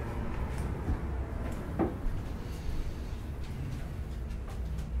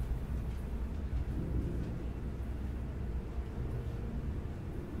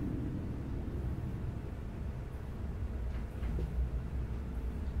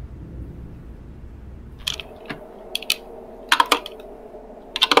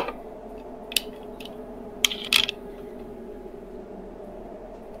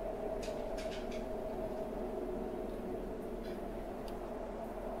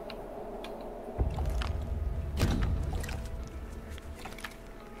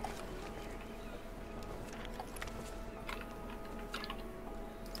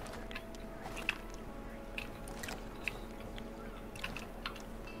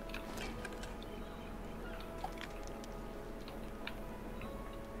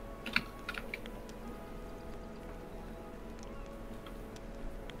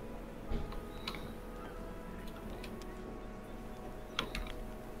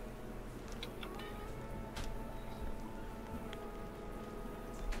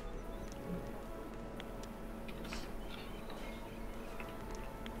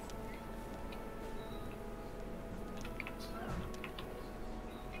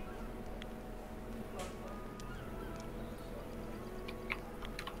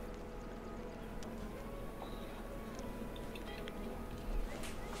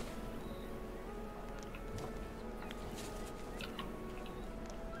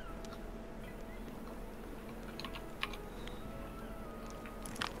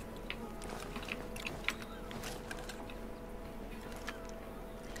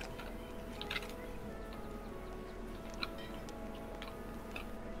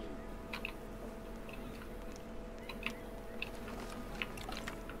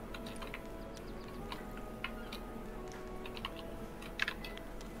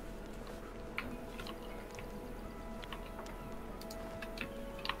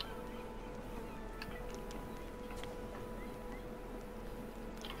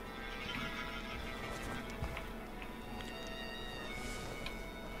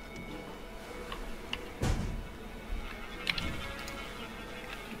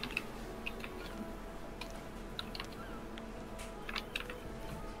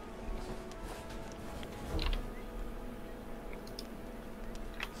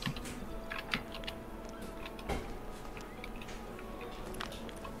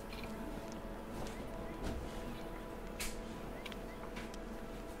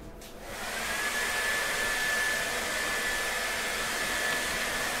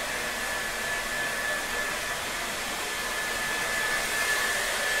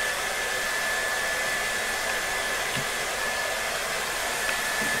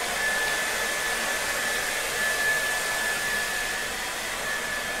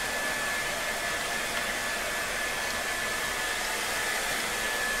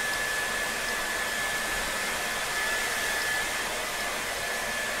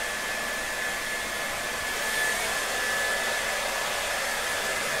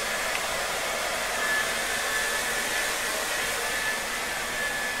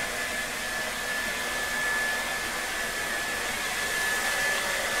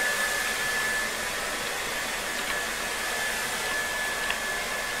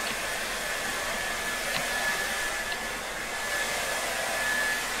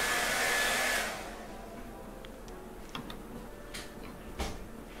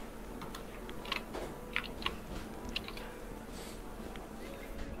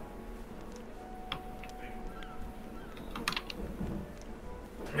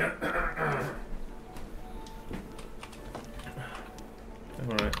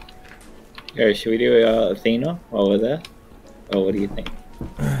 Alright. Yo, should we do Athena while we're there? Or what do you think?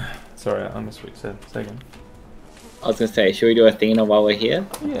 Sorry, I missed what you said. Say again. I was gonna say, should we do Athena while we're here?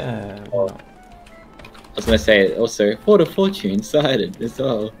 Yeah. Why not? I was gonna say also for the fortune sided as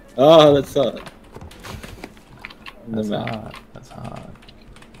well. Oh, that's hard. That's hard. That's hard.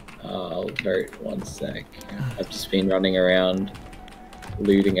 I'll vote 1 sec. I've just been running around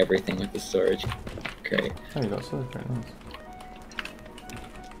looting everything with the storage. Great. Oh, you got so great. Nice.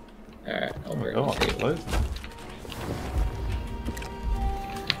 Alright, I'll Oh my vote. god, loads.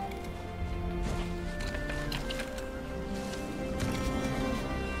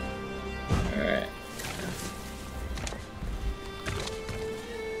 Alright.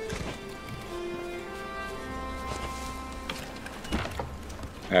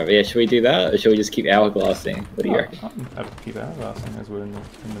 Alright, yeah, should we do that, or should we just keep hourglassing? What do you reckon? I'm happy to keep hourglassing as we're in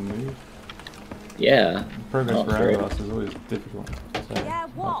the mood. Yeah. Progress Not for sure. hourglass is always difficult. So Yeah,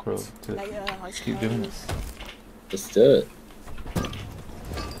 what? I'll to Later, I just keep doing it. suppose. Let's do it.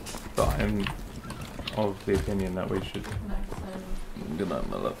 But I'm of the opinion that we should. Good night,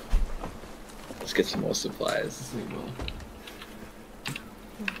 my love. Let's get some more supplies. We will.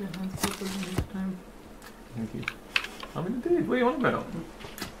 Thank you. I mean, dude, what are you on about?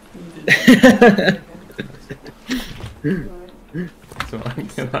 It's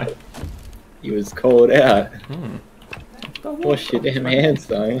alright, good night. He was called out. Don't Wash your damn hands,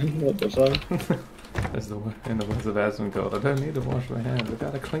 Simon. What the fuck? As the in the words of Asmongold, I don't need to wash my hands. I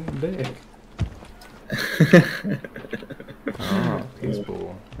got a clean dick. Oh,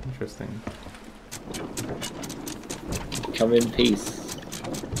 peaceful. Interesting. Come in peace.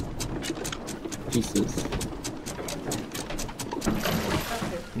 Pieces.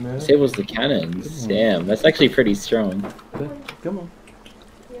 No. Disables the cannons. Damn, that's actually pretty strong. Come on.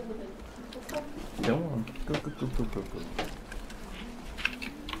 Come on. Go, go, go, go, go, go.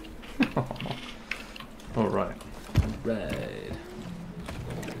 Alright. Right.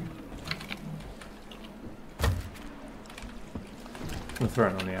 We're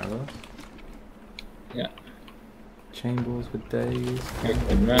throwing on the hourglass. Yeah. Chain balls for days.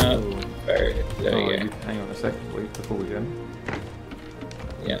 Open map. There we go. Hang on a second, wait before we go.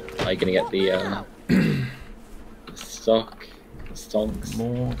 Yeah, are you gonna get the stock, the stonks?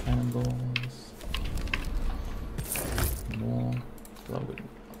 More cannonballs. More. Well,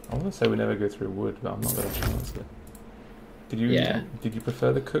 I want to say we never go through wood, but I'm not going to chance it. Did you? Yeah. Did you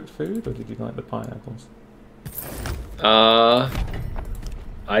prefer the cooked food, or did you like the pineapples? I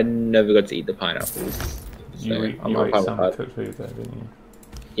never got to eat the pineapples. You ate some cooked food there, didn't you?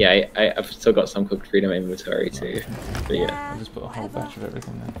 Yeah, I've still got some cooked food in my inventory too. But yeah. I'll just put a whole batch of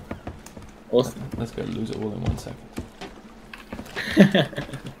everything there. Awesome. Let's go lose it all in 1 second.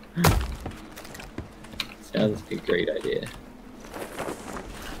 Sounds like a great idea.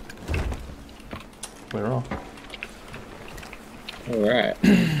 We're off. Alright.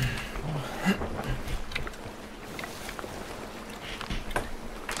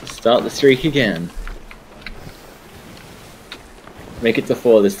 Start the streak again. Make it to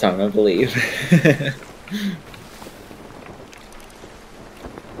 4 this time, I believe.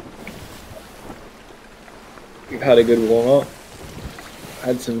 We've had a good warm-up.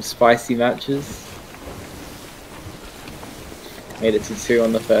 Had some spicy matches. Made it to 2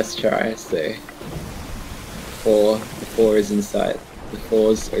 on the first try, so 4 is in sight. The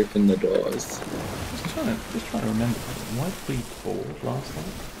 4s open the doors. Just trying to remember. Why did we board last time?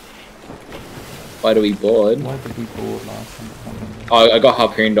 Why do we board? Why did we board last time? Oh, I got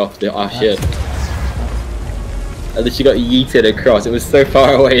harpooned off the. Oh shit. I literally got yeeted across. It was so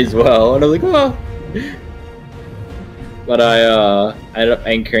far away as well, and I was like, oh. But I ended up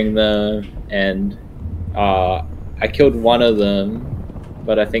anchoring them, and I killed one of them,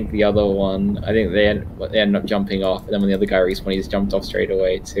 but I think the other one, I think they ended up jumping off, and then when the other guy respawned, he just jumped off straight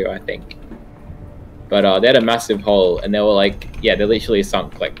away too, I think. But they had a massive hole, and they were like, yeah, they literally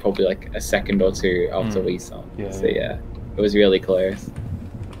sunk like probably like a second or 2 after we sunk. Yeah, so yeah, it was really close.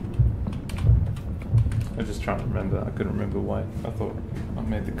 I'm just trying to remember. I couldn't remember why. I thought I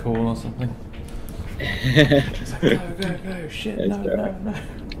made the call or something. It's like, go, go, go, shit, That's no, right. no,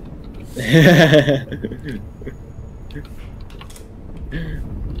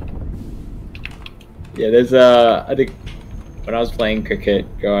 Yeah, there's I think when I was playing cricket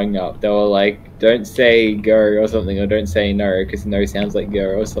growing up, they were like, don't say go or something, or don't say no, because no sounds like go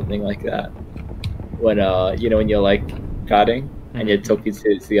or something like that. When you know, when you're like cutting and you're talking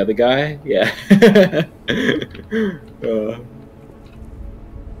to the other guy, yeah.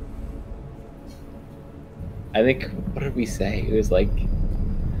 I think, what did we say? It was like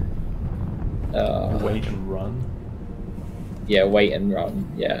wait and run. Yeah, wait and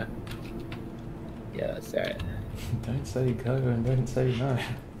run. Yeah. Yeah, that's right. Don't say go and don't say no.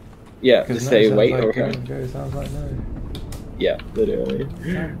 Yeah, just say sounds wait like or go run. and go sounds like no. Yeah, literally.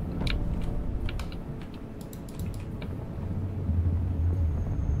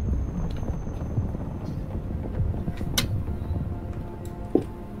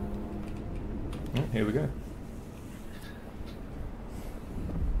 Here we go.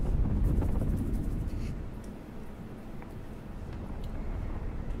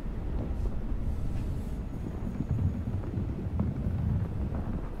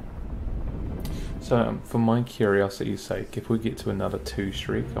 So, for my curiosity's sake, if we get to another 2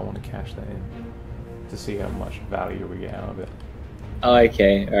 streak, I want to cash that in to see how much value we get out of it. Oh,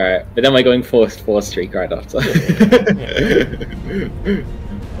 okay, alright. But then we're going 4 streak right after. I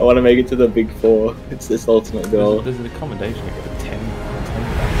want to make it to the big 4. It's this ultimate goal. There's an accommodation to get a 10.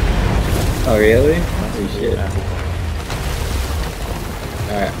 Oh, really? Holy shit.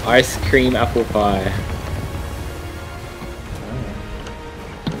 Alright, ice cream apple pie.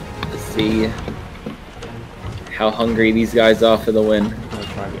 see how hungry these guys are for the win. I'm gonna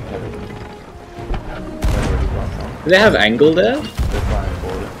try and get ahead of them. They've already got some. Do they have angle there? They're flying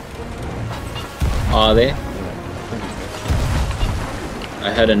forward. Are they? Yeah,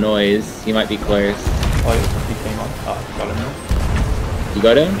 I heard a noise. He might be close. oh, he came on. Oh, got him now. You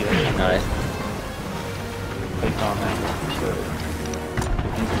got him? Yeah. Nice. They can't handle it, so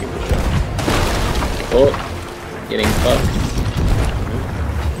if you can get the shot. Oh, getting fucked.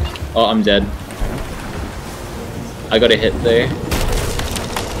 Oh, I'm dead. I got a hit there.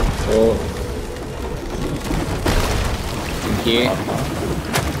 Oh. Thank you.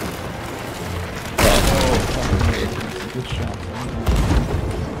 Good shot.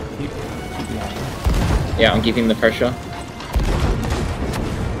 Keep behind him. Yeah, I'm keeping the pressure.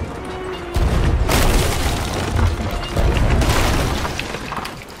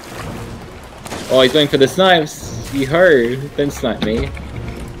 Oh, he's going for the snipes. You ho! Don't snipe me.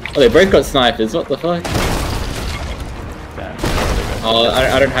 Oh, they both got snipers. What the fuck? Damn. Oh,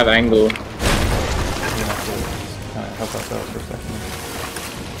 I don't have angle. We're gonna have to kind of help ourselves for a second.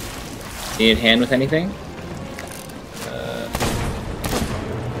 You need a hand with anything?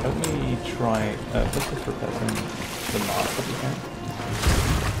 Help me try. Let's just repair the mask if we can.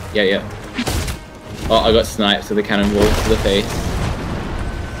 Yeah, yeah. Oh, I got sniped, so the cannonballs to the face.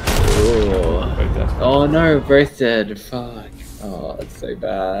 Ooh. Both deaths. Oh no, both dead. Fuck. Oh, that's so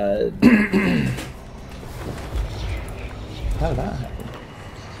bad. How did that happen?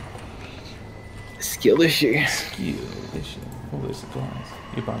 Skill issue. Skill issue. All those supplies.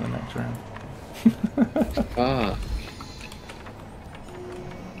 You're buying the next round. Fuck.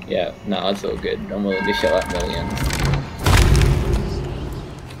 Yeah, no, it's all good. I'm willing to shell out millions.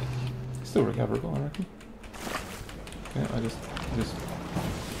 Still recoverable, I reckon. Yeah, I just.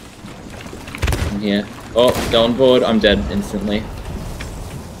 I'm here. Oh, go on board. I'm dead instantly.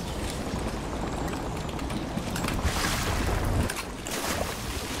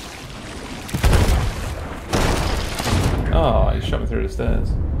 Oh, he shot me through the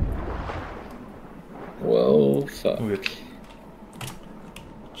stairs. Whoa, fuck. With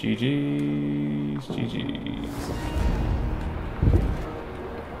GG's.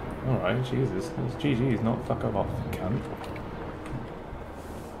 Alright, Jesus. It's GG's, not fuck off, cunt.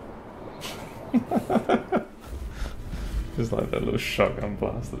 Just like that little shotgun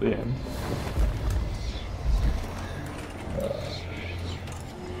blast at the end.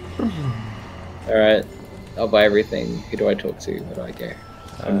 Alright, I'll buy everything. Who do I talk to? Where do I go?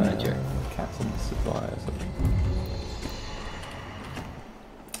 I'm manager. Cats and suppliers, I think.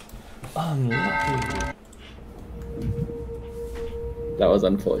 Unlucky. That was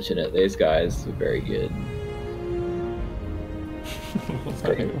unfortunate. Those guys were very good.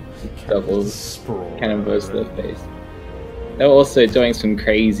 Double sprawl. cannonballs to the face. They were also doing some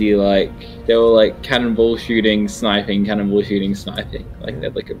crazy, like, they were like cannonball shooting, sniping, cannonball shooting, sniping. Like, they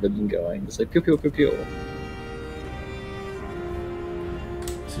had like a rhythm going. It's like pew pew pew pew.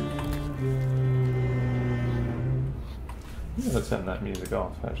 Let's turn that music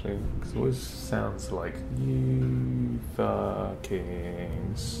off, actually, because it always sounds like you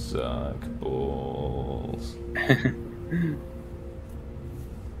fucking suck balls.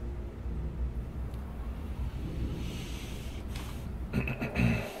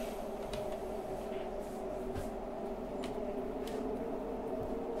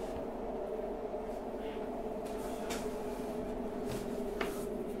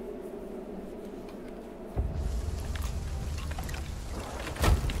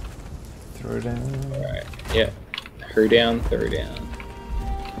 Throw down. Alright, yeah. Her down, throw down.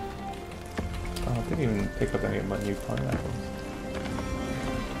 Oh, I didn't even pick up any of my new pineapples.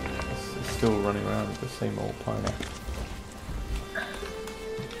 It's still running around with the same old pineapple.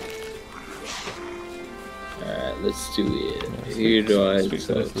 Alright, let's do it. Yeah, Who do I speak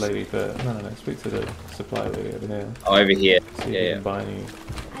to this talk to? lady first. No, speak to the supply lady over there. Oh, over here. See if Yeah, you yeah. can buy any of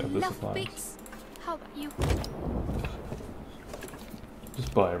the Enough supplies. beats. How about you?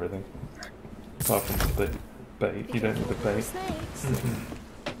 Just buy everything. Apart from the bait. You don't need the bait. Snakes.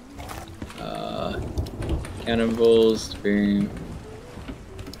 Cannonballs, boom.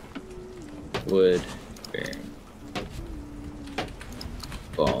 Wood, boom.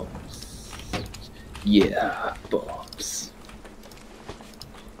 Bombs. Yeah, bombs.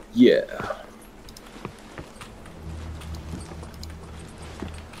 Yeah.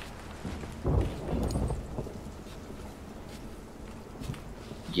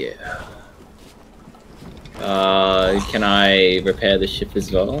 Yeah. Can I repair the ship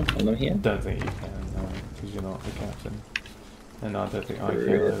as well while I'm here? Don't think you can, no, because you're not the captain. And I don't think I can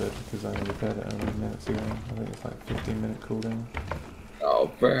either, because I repaired it only minutes ago. I think it's like 15-minute cooldown.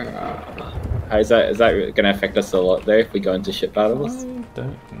 Oh, bruh. How is that? Is that gonna affect us a lot though if we go into ship battles? I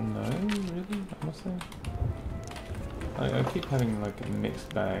don't know, really, honestly. I keep having like a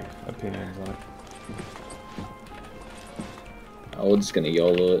mixed bag opinions on it. Oh, we're just gonna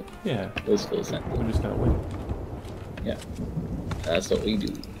YOLO it. Yeah, Let's go send we're just gonna win. Yeah, that's what we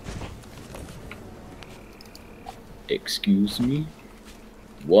do. Excuse me?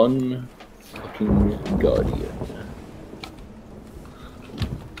 One fucking Guardian.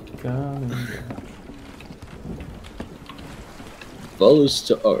 Follows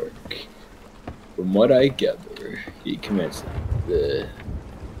to Ark. From what I gather, he commenced the...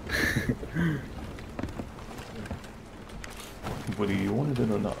 Whether you wanted it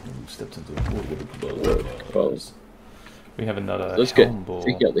or not, you stepped into the water. Follows. We have another Let's get helm ball.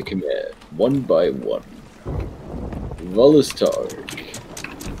 freak out the command, one by one. Volustark.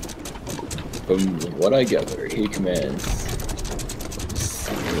 From what I gather, he commands...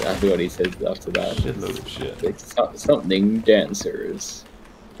 I forgot what he says after that. Shitload of shit. It's something dancers.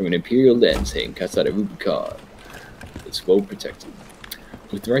 From an Imperial dancing outside of Rubicon. It's well protected.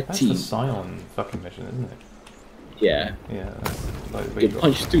 With the right That's team. the Scion fucking mission, isn't it? Yeah. Yeah, that's like You can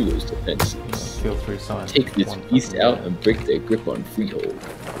punch through those defenses. kill 3 Scion. Take this beast out and break their grip on Freehold.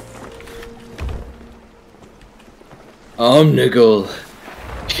 Omnigul.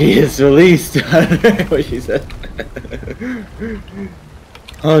 She is released. I don't know what she said.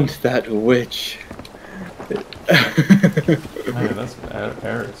 Hunt that witch. Man, that's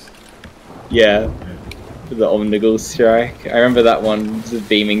Paris. Yeah. The Omnigul strike. I remember that one just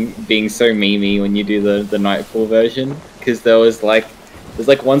being so memey when you do the Nightfall version. Because there's like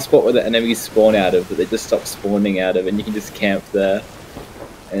one spot where the enemies spawn out of, but they just stop spawning out of, and you can just camp there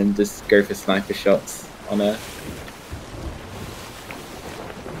and just go for sniper shots on her.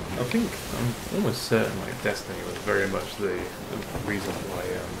 I think I'm almost certain like Destiny was very much the reason why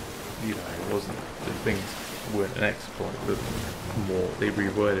you know it wasn't the things weren't an exploit, but more they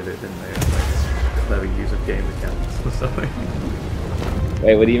reworded it, didn't they? Like clever use of game mechanics or something.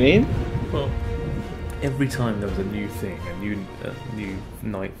 Wait, what do you mean? Well, every time there was a new thing, a new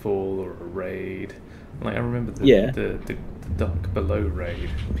Nightfall or a raid, like I remember the Dark Below raid,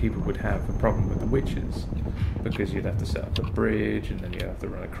 people would have a problem with the witches because you'd have to set up a bridge and then you'd have to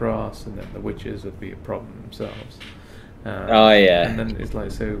run across, and then the witches would be a problem themselves. Oh yeah. And then it's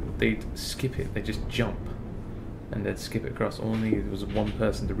like, so they'd skip it, they just jump and they'd skip it across. Only there was one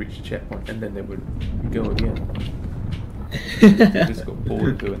person to reach the checkpoint, and then they would go again. They just got bored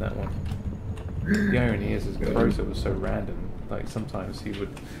of doing that one. The irony is the process was so random. Like sometimes he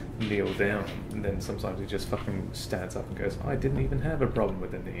would kneel down, and then sometimes he just fucking stands up and goes, "I didn't even have a problem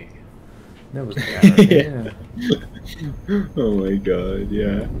with the knee. There was no arrow." Yeah. Oh my god,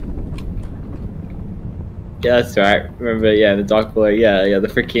 yeah. Yeah, that's right. Remember, yeah, the Dark Below, yeah, the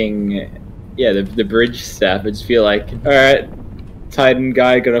freaking, yeah, the bridge staff. I just feel like, alright, Titan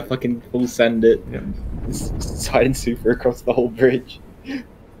guy gonna fucking full send it. Yep. Titan super across the whole bridge. I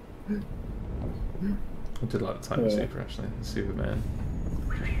did like the Titan Super actually, Superman.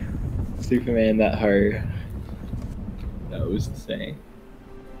 Superman, that hoe. That was insane.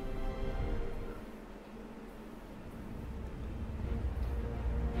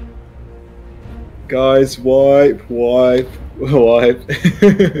 Guys, wipe. Out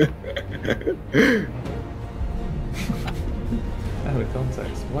of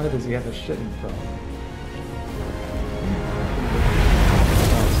context. Why does he have a shit in front?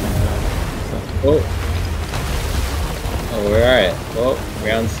 Oh, we're alright. Well,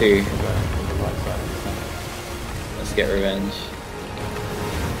 round 2. Let's get revenge.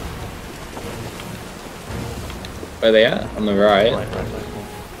 Where they at? On the right. Right.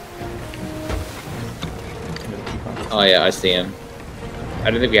 Oh yeah, I see him. I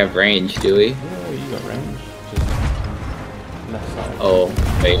don't think we have range, do we? Yeah, you got range. Just left side. Oh,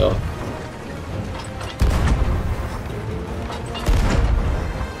 there you go.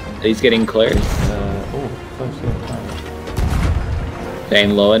 He's getting close. Oh, close to the planet.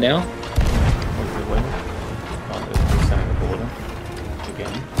 Staying lower now. What's the win? Oh, they're saying the border.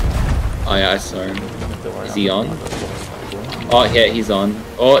 Again. Oh yeah, I saw him. Don't worry, Is he I'm on? not going. Oh yeah, he's on.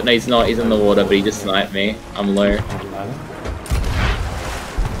 Oh no, he's not. He's in the water, but he just sniped me. I'm low.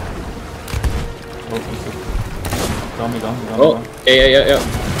 Oh, yeah.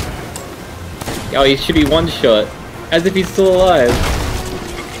 Oh, he should be one shot. As if he's still alive.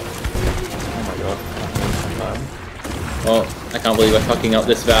 Oh my god. Oh, I can't believe we're fucking up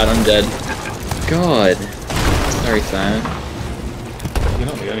this bad. I'm dead. God. Sorry, Simon. You're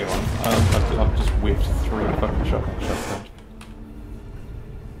not the only one. I've just whiffed 3 fucking shotgun shots.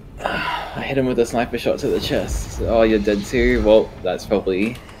 I hit him with a sniper shot to the chest. Oh, you're dead too? Well, that's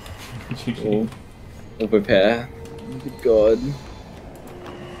probably... GG. We'll prepare. Good God.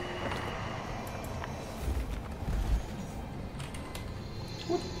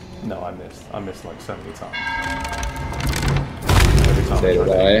 No, I missed. I missed like so many times. Every time So I did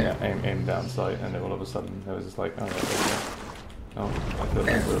tried I. to aim down sight, and then all of a sudden it was just like, oh, yeah, there we go. Oh, I feel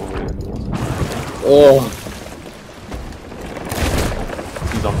like we're already in the water. Oh,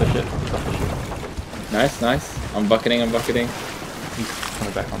 He's off the ship. He's off the ship. nice, nice. I'm bucketing, I'm bucketing. He's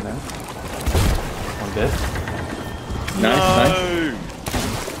coming back on there. I'm dead. Nice, nice.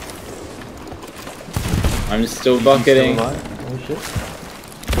 I'm still bucketing. He's still alive. Oh shit.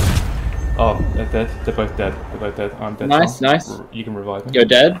 Oh, they're dead. They're both dead. They're both dead. I'm dead. Nice, now. nice. You can revive him. You're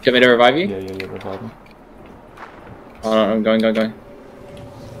dead? Do you want me to revive you? Yeah, revive him. Oh, no, I'm going.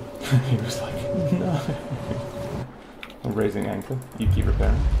 He was like, no. I'm raising anchor. You keep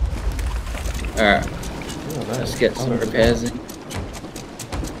repairing. Alright, Oh, let's get some repairs in.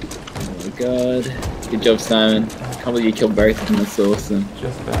 Oh my god. Good job, Simon. I can't believe you killed both of them, that's awesome.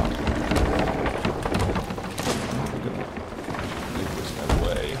 Just about. No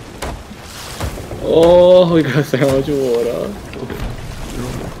way. Oh, we got so much water.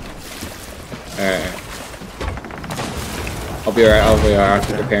 Alright. I'll be alright, I'll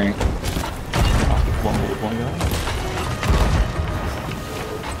keep repairing. One guy.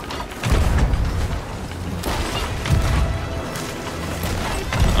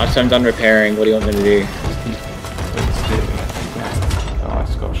 After I'm done repairing, what do you want me to do? Oh, I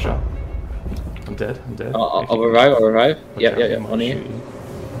just got a shot. I'm dead. I'll revive. Yep, on you.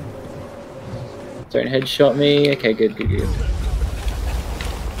 Don't headshot me. Okay, good.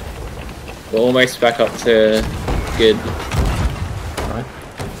 We're almost back up to good. Alright,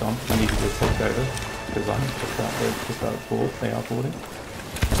 Tom, I need you to take over, because I'm just out of board. They are boarding.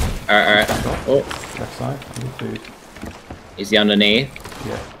 Alright. Oh, Left side, I need food. is he underneath?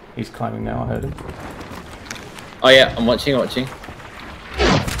 Yeah, he's climbing now, I heard him. Oh yeah, I'm watching. Oh,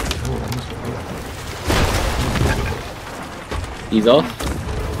 almost got hit. He's off.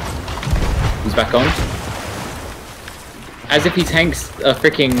 He's back on. As if he tanks a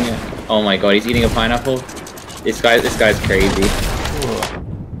freaking... Oh my god, he's eating a pineapple. This guy's crazy. Whoa.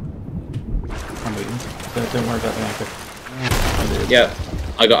 I'm waiting. Don't worry about the anchor. Yep.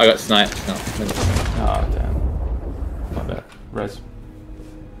 I got sniped. No. Ah, damn. My bad. Res.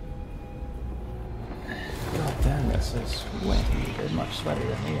 God damn, that's so sweaty. They're much sweatier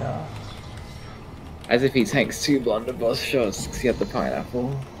than we are. As if he tanks 2 blunderbuss shots because he had the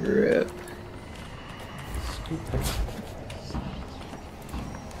pineapple. Rip.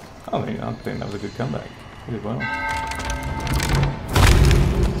 I think that was a good comeback. You did well.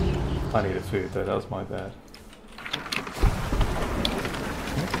 I needed food though, that was my bad.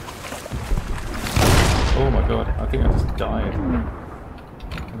 Oh my god, I think I just died. I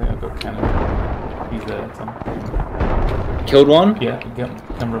think I got cannon. He's there, Tom. Killed one? Yeah,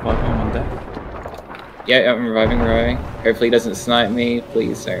 come revive him on deck. Yeah, I'm reviving. Hopefully he doesn't snipe me.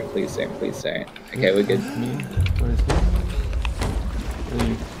 Please don't. Okay, we're good. Me? Where is he?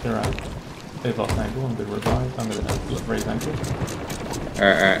 They're out. They've lost angle, I'm gonna revive. I'm gonna raise angle.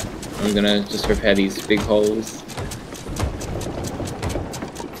 Alright. I'm gonna just repair these big holes.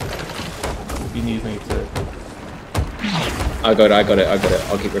 If you need me to... I got it.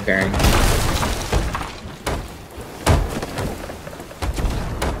 I'll keep repairing.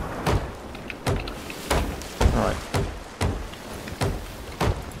 Alright.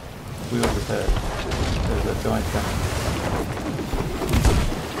 Wheels repaired. There's a guy coming.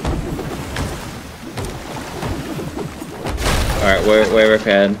 Alright, we're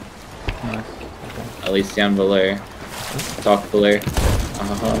repaired. Nice. Okay. At least down below. Dock below.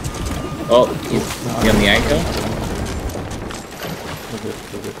 Oh, he's on the anchor. We're good.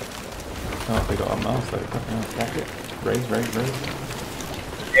 Oh, they got our mouse though. Back it. Raise.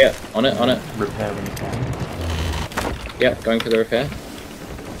 Yeah, on it. Repair when you can. Yeah, going for the repair. Okay,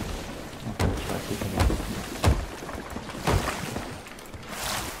 try keeping it.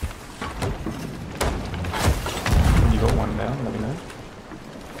 You got one down, let me know.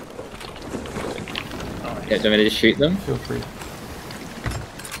 Yeah, do you want me to just shoot them? Feel free.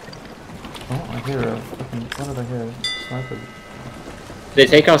 Oh, I hear a fucking... What did I hear? Sniper. Did they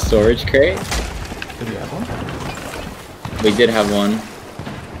take our storage crate? Did you have one? We did have one.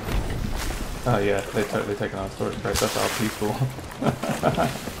 Oh yeah, they totally taken our storage crate. That's our peaceful.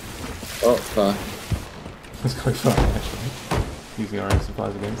 Oh, fuck. It's quite fun actually. Using our own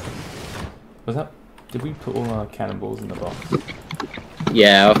supplies against them. Was that... Did we put all our cannonballs in the box?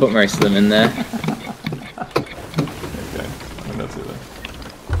 Yeah, I'll put most of them in there. Okay, I think that's it then.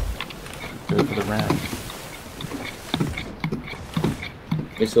 ramp.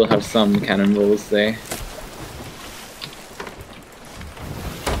 We still have some cannonballs there.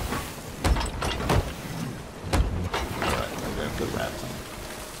 Alright, I'm going for the ramp.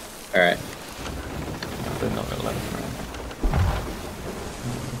 Alright. No, they're not gonna let us ramp. I'm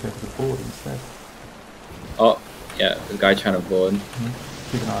going for the board instead. Oh, yeah, the guy trying to board.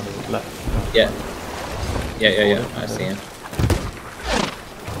 Keep an eye on the left. Yeah. Yeah, I see him.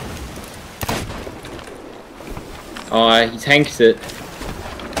 Oh, he tanks it.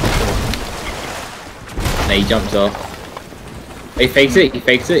 No, he jumps off. He fakes it,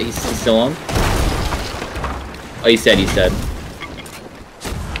 he's still on. Oh, he's dead. He's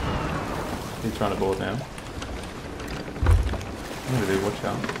trying to board now. Maybe they watch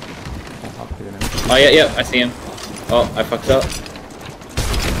out. I'm up here now. Oh, yeah, I see him. Oh, I fucked up.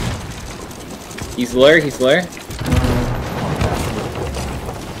 He's low.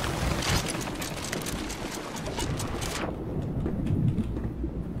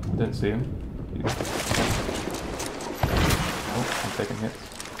 Didn't see him. Oh, I'm taking hits.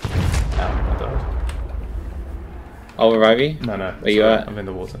 Ow, I died. I'll revive you? No, Where you at? I'm in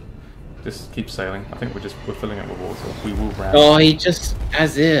the water. Just keep sailing. I think we're filling it with water. We will ramp. Oh, he just,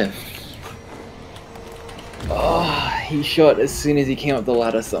 as if. Oh, he shot as soon as he came up the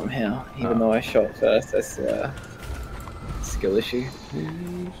ladder somehow. Even though I shot first, that's a skill issue. We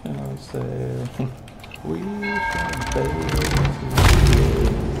shall sail. We shall sail.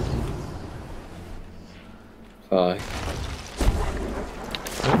 Fuck.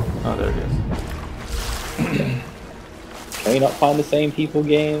 Oh, there it is. Can we not find the same people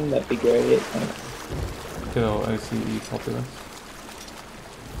game? That'd be great. Kill OCE popular.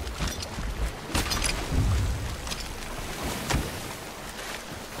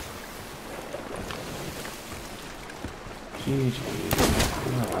 GG.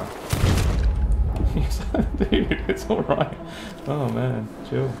 Dude, it's alright. Oh man,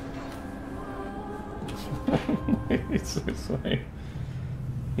 chill. He's so sweet.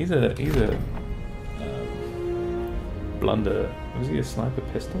 He's a blunder. Was he a sniper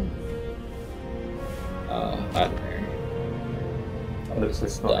pistol? I don't know. Looks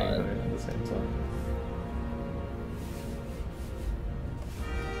like funny at the same time.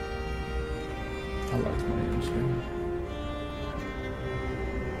 I liked my aim screen.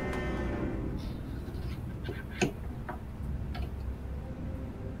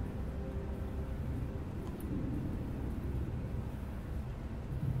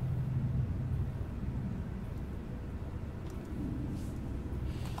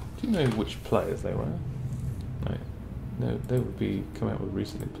 Do you know which players they were? No, they would be coming out with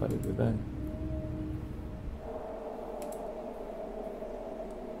recently played with them.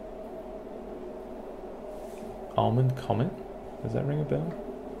 Almond Comet? Does that ring a bell?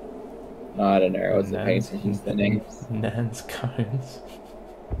 I don't know. I wasn't paying attention to the names. Nan's Cones.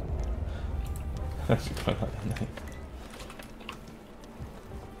 I actually quite like that name.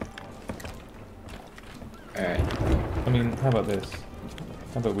 Alright. I mean, how about this?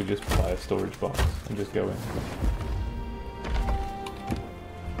 How about we just buy a storage box and just go in?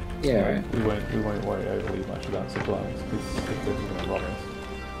 Yeah, right. We won't worry overly much about supplies because if they're going to rob us.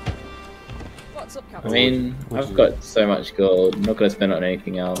 What's up, I Captain? mean, I've got so much gold. I'm not gonna spend it on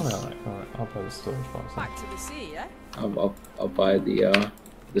anything else. Alright, I'll buy the storage box. Back to the sea, eh? I'll buy the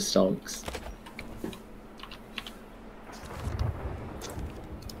stonks.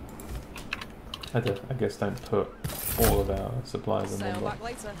 I guess don't put all of our supplies in Sail one back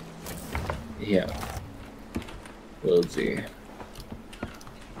box. later. Yeah. Will do.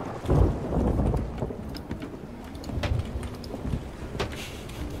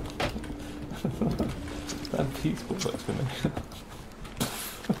 That peaceful looks for me.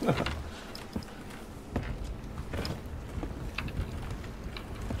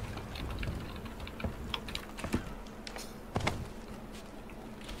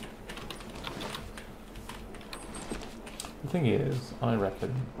 The thing is, I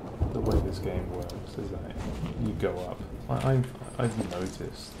reckon the way this game works is that you go up. I've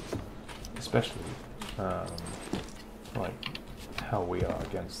noticed, especially like how we are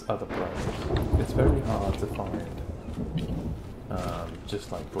against other players. It's very hard to find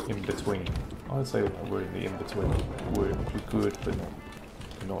just like in between. I'd say like we're in the in between. We're good, but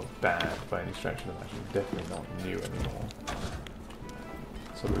not bad by any stretch of the imagination. Definitely not new anymore.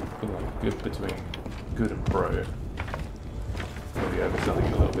 So we're like good between good and pro. Maybe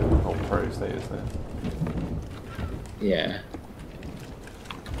overselling a little bit of the whole pro status there. Yeah.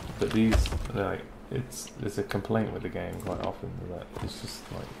 But these, like, it's a complaint with the game quite often that it's just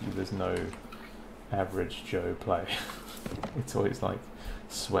like there's no average Joe play. It's always like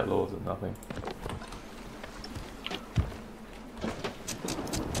sweat lords and nothing.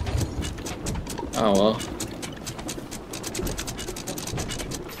 Oh well.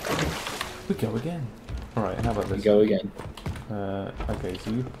 We go again. Alright, how about We this? go again. Okay,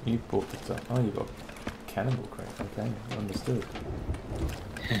 so you bought the stuff. Oh, you got cannibal crate. Okay, understood.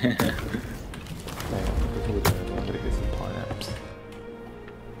 Okay, before we do anything, I'm gonna get some pineapples.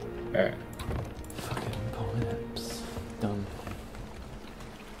 Alright. Fucking pineapples. Done.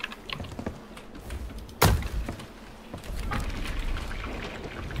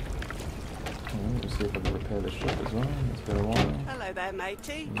 Let's see if I can repair the ship as well. It's been a while. Hello there,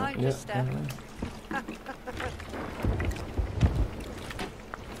 matey. Not I'm yet, just apparently.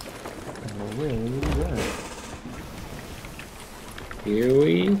 Away we go. Here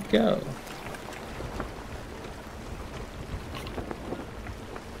we go.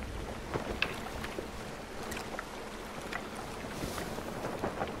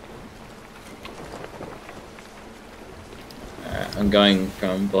 Alright, I'm going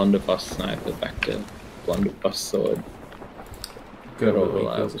from blunderbuss sniper back to blunderbuss sword. Good old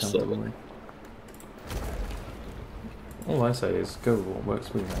reliable sword. All I say is go with what works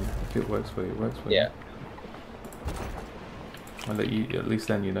for you, man. If it works for you, it works for you. Yeah. And that you, at least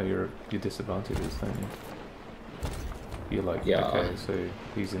then you know your disadvantages, don't you? You're like, Yeah. okay, so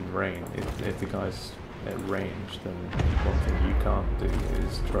he's in range. If the guy's at range, then one thing you can't do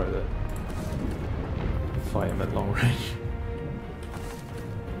is try to fight him at long range.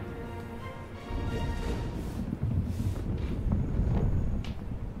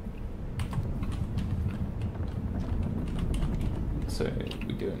 So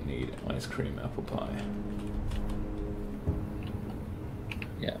we don't need ice cream apple pie.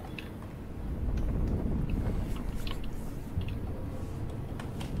 Yeah.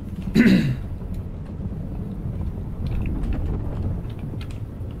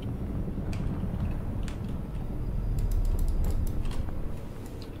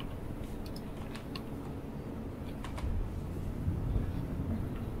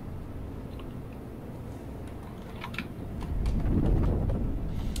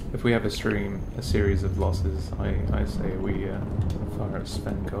 If we have a series of losses, I say we fire up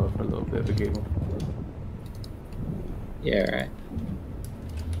Svenko for a little bit of a giggle. Yeah, right.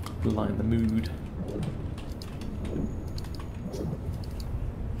 Line the mood.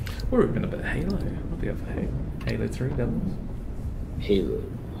 Or even a bit of Halo. I'll be up for Halo. Halo 3 Devils. Halo.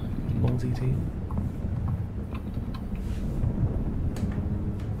 Multi-team.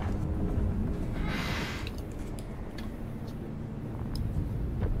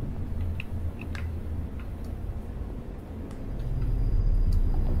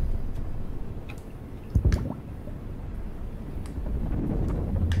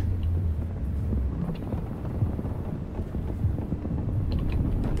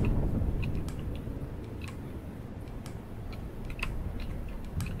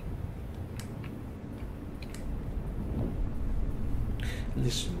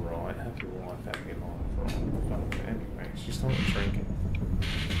 Listen, right, have your wife having it on. Anyway, she's not drinking.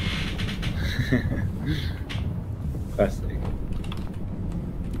 Classic.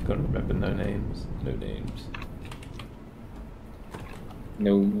 Gotta remember no names. No names.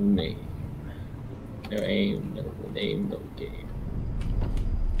 No name. No aim, no name, no game.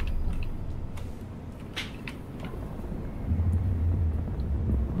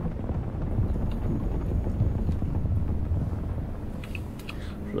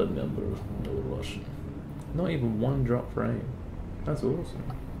 Remember, no Russian. Not even one drop for aim. That's awesome.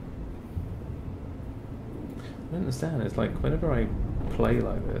 I don't understand. It's like whenever I play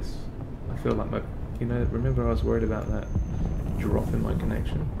like this, I feel like my, remember I was worried about that drop in my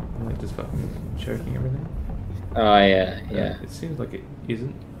connection, like just fucking choking everything. Oh yeah, yeah. It seems like it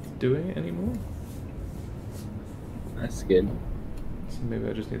isn't doing it anymore. That's good. So maybe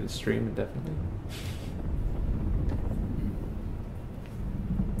I just need to stream indefinitely.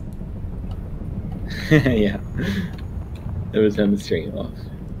 Yeah. It was on the stream off.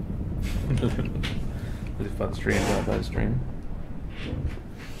 Was it fun stream without that stream?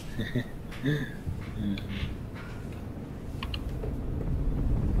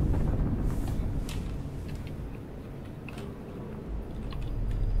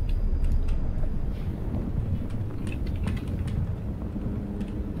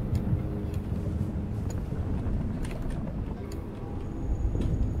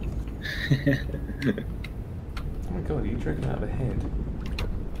 Oh my god, are you drinking out of a head?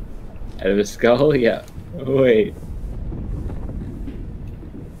 Out of a skull? Yeah. Oh, wait.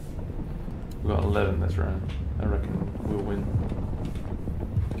 We've got 11 this round. I reckon we'll win.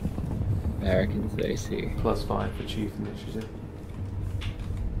 Americans, they see. +5 for chief initiative.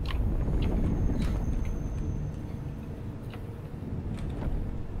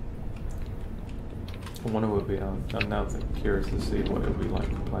 I wonder what would be. I'm now curious to see what it would be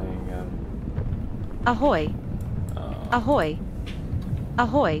like playing. Ahoy! Ahoy!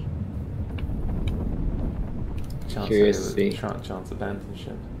 Ahoy! Curious to see. Chance abandon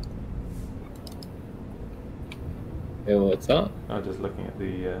ship. Hey, what's up? I was just looking at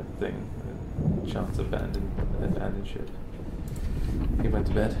the thing. Chance abandon ship. He went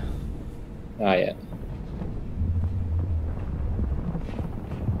to bed. Ah, yeah.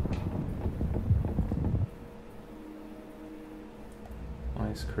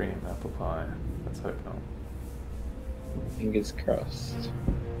 Ice cream, apple pie. Let's hope not. Fingers crossed.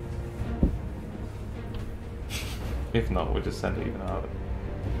 If not, we'll just send it even harder.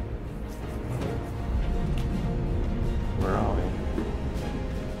 Where are we?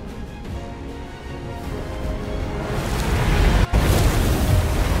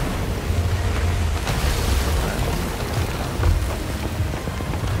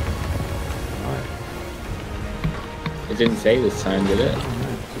 It didn't say this time, did it? No,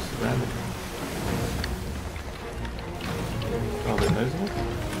 just random. Oh, they're nosing it?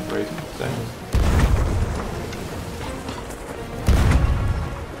 Raising sails.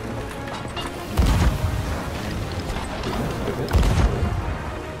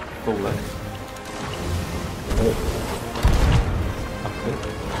 Full left. Oh. Up it.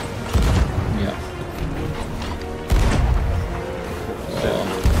 Yeah. Sail.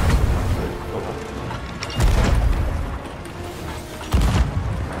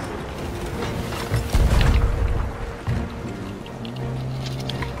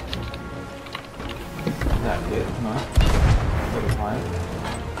 That hit, nice. A little higher.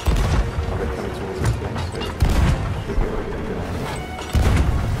 Oh, they're coming towards us again, so should be able to get a good angle.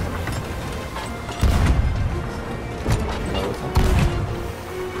 Lower top.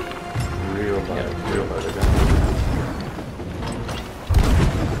 Real low, real low, they're going.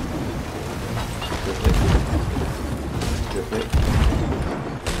 Good hit. Good hit. Good hit.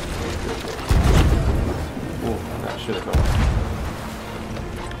 Oh, that should have gone.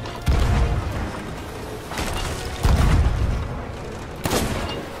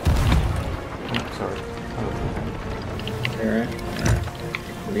 Alright.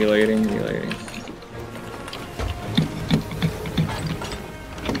 Reloading. We're in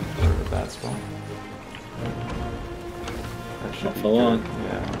a bad spot. That should Not be for long. good.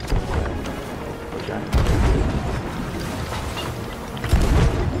 Yeah. Okay.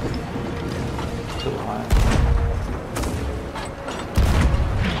 Still high.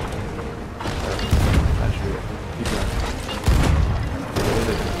 That should be it. Keep going. Get rid of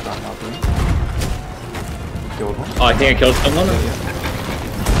it and start helping. Killed one. Oh, I think I killed someone. Yeah.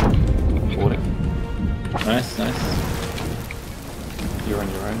 Boarding. Nice. You're on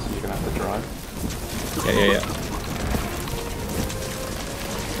your own, so you're gonna have to drive. Yeah.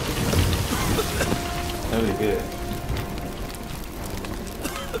 Nobody here.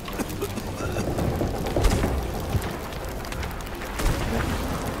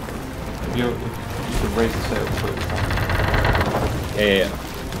 You can raise the sail before you come. Yeah.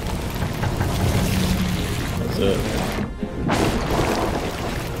 That's it.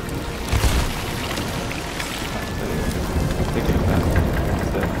 Taking it back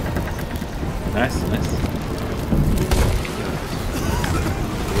instead. Nice.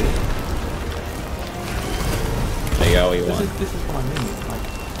 There you go, what you want. This is what I mean. Like,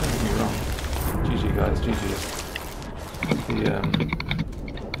 don't get me wrong. GG guys, GG.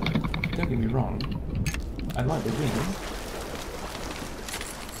 Don't get me wrong. I like the win.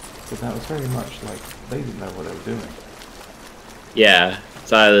 But that was very much like they didn't know what they were doing. Yeah,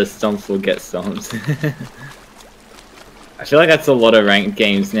 it's either stomps or get stomped. I feel like that's a lot of ranked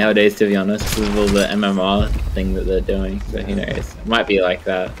games nowadays, to be honest, because of all the MMR thing that they're doing. So who knows? It might be like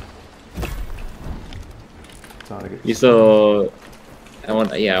that. You saw... I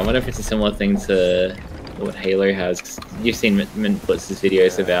wonder if it's a similar thing to what Halo has. 'Cause you've seen Mintblitz's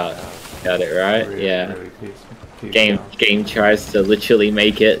videos about it, right? Really, yeah. Really keeps Game tries to literally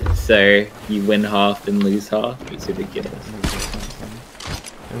make it so you win half and lose half. It's ridiculous.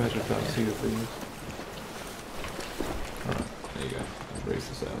 Imagine if that was Sea of Thieves. Alright, there you go. Let's raise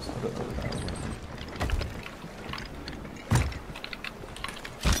the sails. I don't know what that was.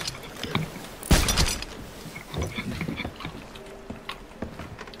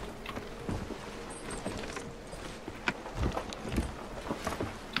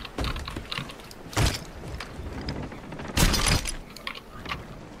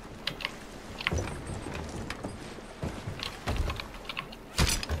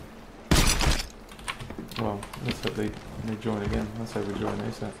 Well, let's hope they join again. Let's hope we join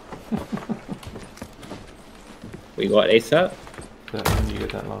ASAP. We got ASAP? But when you get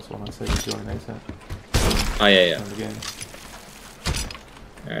that last one, I say we join ASAP. Oh yeah, yeah. Again.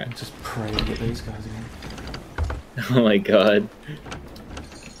 Alright. Just pray to get these guys again. Oh my god.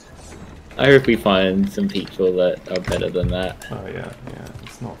 I hope we find some people that are better than that. Oh yeah, yeah.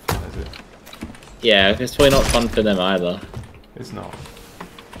 It's not fun, is it? Yeah, it's probably not fun for them either. It's not.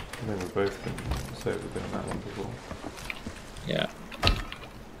 I think we've both been on that one before. Yeah.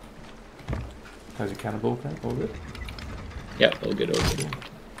 How's your cannonball camp? All good? Yep, all good, all good.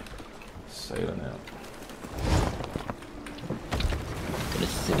 Sailing out. Gonna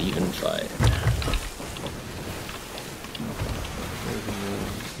sit even fire.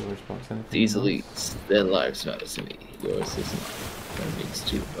 These elites, their lives matter to me. Yours is not. That makes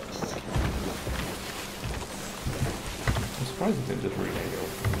two of us. I'm surprised they didn't just rename your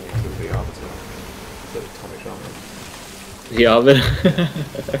name to the Arbiter instead of Tommyshommy. The Arbiter?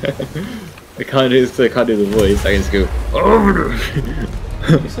 I can't do the voice, I can just go Arbiter!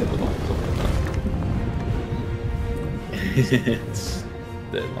 You said the lines on it.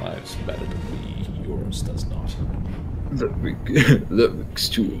 Their lives matter to me, yours does not. That makes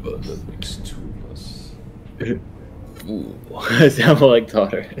two of us. That makes two of us. Fool. I sound more like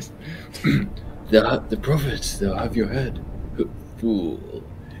Tartarus. The prophets, they'll have your head. Fool.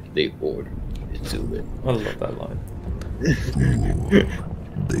 They ordered me to do it. I love that line. Fool.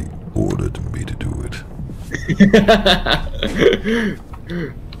 They ordered me to do it.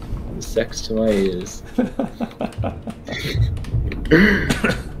 Sex to my ears.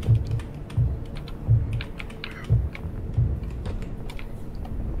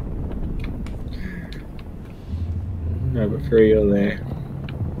 No, but for real there.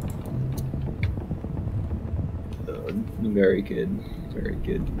 Very good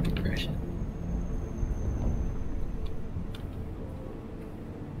impression.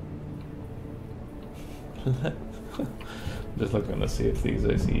 Just looking on the Sea of Thieves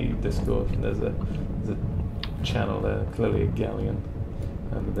OCE Discord, and there's a channel there, clearly a galleon,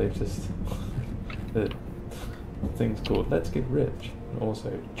 and they've just the thing's called Let's Get Rich, and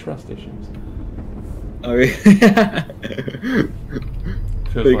also Trust Issues. Oh, really?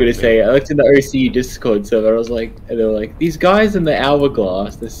 What are you gonna say? I looked in the OCE Discord server. I was like, and they were like, these guys in the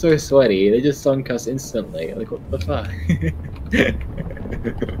hourglass, they're so sweaty. They just sunk us instantly. Like, what the fuck?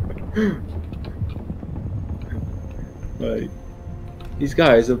 Like, these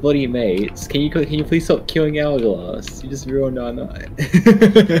guys are bloody mates. Can you please stop killing hourglass? You just ruined our night.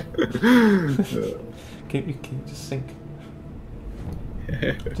 Can you just sink?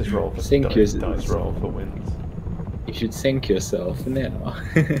 Just roll for Sink dice yourself. roll for wins. You should sink yourself now.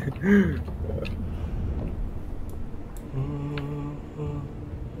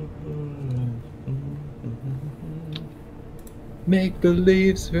 Make the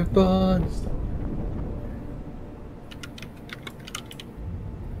leaves reborn.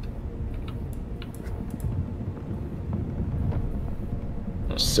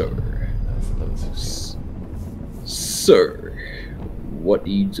 Sir. Sir, what are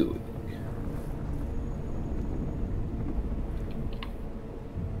you doing?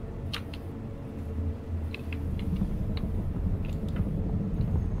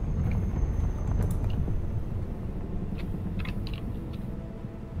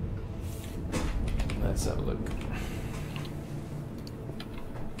 Let's have a look.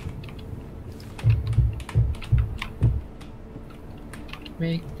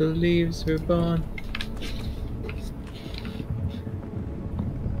 Make the leaves reborn.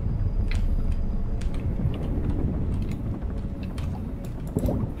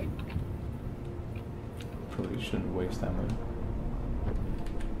 Probably shouldn't waste ammo.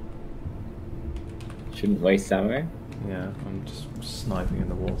 Shouldn't waste ammo. Yeah, I'm just sniping in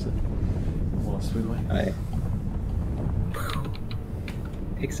the water whilst we wait. Alright.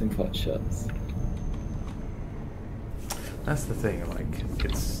 Take some pot shots. That's the thing, like,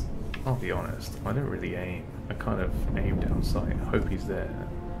 it's, I'll be honest, I don't really aim. I kind of aim down sight, hope he's there,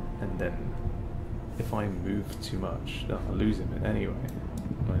 and then if I move too much, then I'll lose him anyway.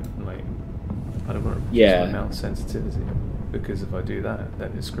 Like I don't want to reduce my mount sensitivity, because if I do that,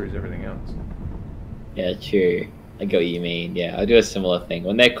 then it screws everything else. Yeah, true. I get what you mean. Yeah, I do a similar thing.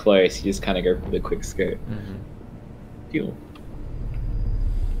 When they're close, you just kind of go for the quick scope. Cool.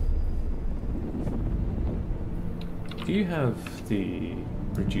 Do you have the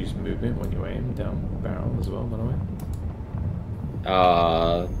reduced movement when you aim down barrel as well, by the way?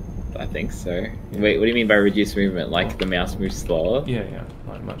 I think so. Wait, what do you mean by reduced movement? Like the mouse moves slower? Yeah,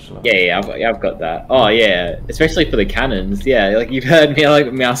 like much slower. Yeah, I've got that. Oh yeah, especially for the cannons. Yeah, like you've heard me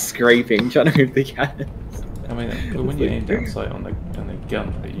like mouse scraping trying to move the cannons. I mean, but when you aim down sight on the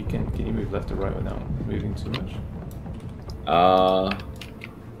gun, can you move left or right without moving too much? I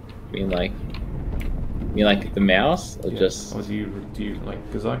mean like the mouse, or just? Or do you like?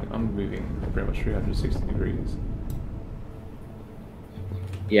 Because I'm moving pretty much 360 degrees.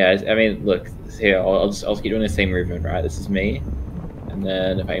 Yeah, I mean, look here. I'll just keep doing the same movement, right? This is me, and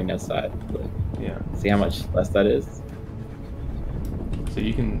then if I aim down sight, look. Yeah. See how much less that is? So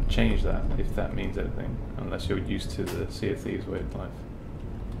you can change that if that means anything, unless you're used to the Sea of Thieves way of life.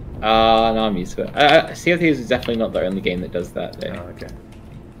 No, I'm used to it. Sea of Thieves is definitely not the only game that does that, though. Oh, okay.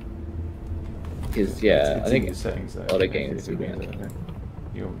 Because, yeah, it's I think in settings, though. a lot of games do that. that.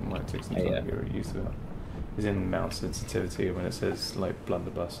 You might take some time to get used to it. It's in mount sensitivity when it says, like,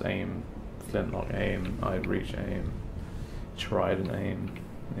 blunderbuss aim, flintlock aim, eye reach aim, trident aim.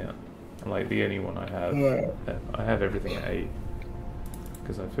 Yeah. And, like, the only one I have everything at 8.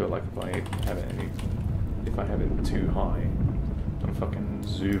 Because I feel like if I have it too high, I'm fucking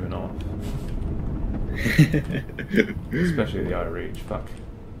zooming off. Especially the eye reach, fuck.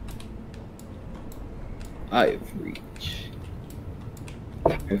 Eye reach.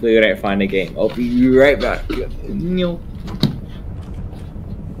 Hopefully we don't find a game. I'll be right back. No.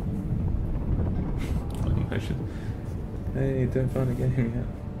 I should. Hey, don't find a game yet.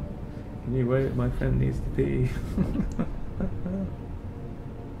 Can you wait? My friend needs to pee.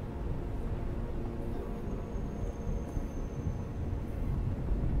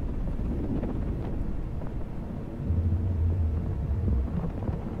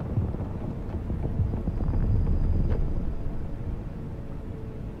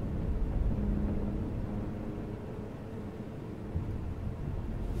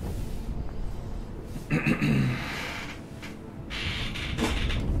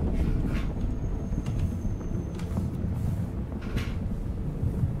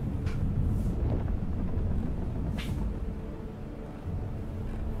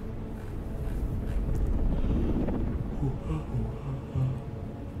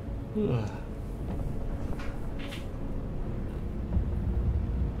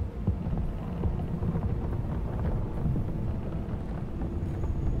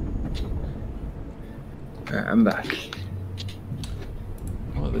 Alright, I'm back.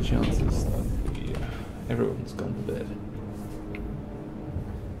 What are the chances that everyone's gone to bed?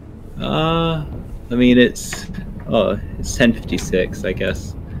 I mean it's 10:56, I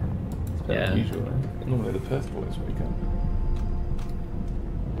guess. It's Yeah. unusual, right? Normally the Perth boys wake up.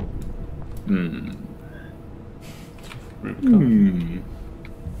 Rubicon.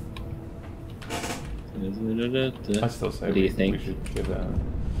 I still say What do you we think? should give a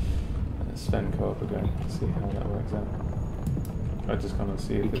Sven co-op a go to see how that works out. I just kind of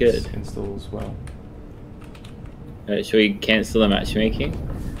see if it installs well. Alright, should we cancel the matchmaking?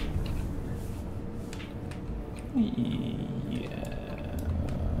 Yeah.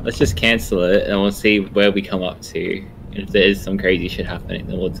 Let's just cancel it and we'll see where we come up to. If there is some crazy shit happening,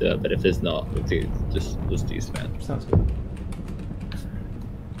 then we'll do it. But if there's not, let's do Sven. Sounds good.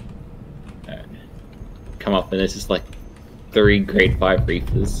 Alright. Come up and there's just like 3 grade 5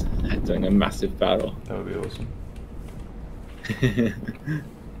 reapers doing a massive battle. That would be awesome.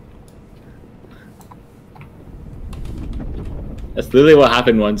 That's literally what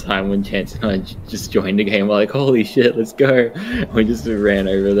happened one time when Chance and I just joined the game. We're like, holy shit, let's go. We just ran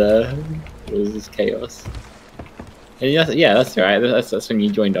over there. It was just chaos. And yeah, that's right. That's when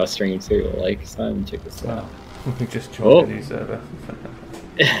you joined our stream too. We're like, Simon, check this out. We just joined a new server.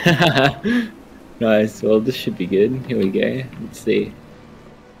 Nice. Well, this should be good. Here we go. Let's see.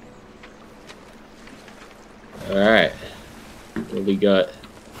 Alright. What we got?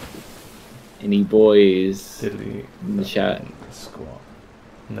 Any boys in the chat? Squat.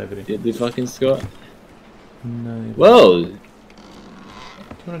 Nobody. Did the fucking squat? No. Whoa! Do you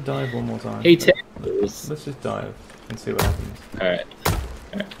want to dive one more time? Hey, Tails. Let's just dive and see what happens. Alright.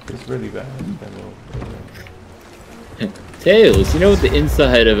 If it's really bad, then we'll Tails, you know what the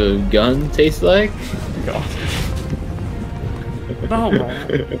inside of a gun tastes like? God. No,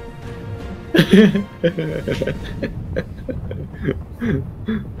 man.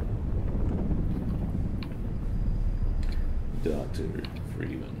 Dr.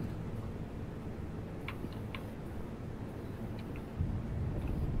 Freeman.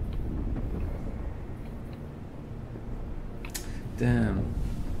 Damn.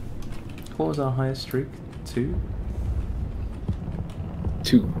 What was our highest streak? 2?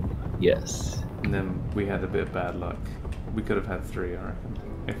 2. Yes. And then we had a bit of bad luck. We could have had 3, I reckon,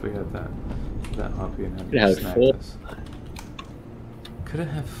 if we had that harpoon Could have had 4. us. Could have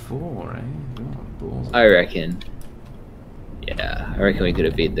had 4, eh? God, balls. I reckon. Yeah, I reckon we could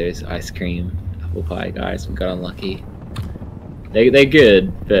have beat those ice cream apple pie guys. We got unlucky. They're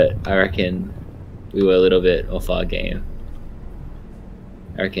good, but I reckon we were a little bit off our game.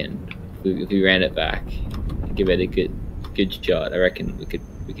 I reckon if we ran it back, give it a good shot, I reckon we could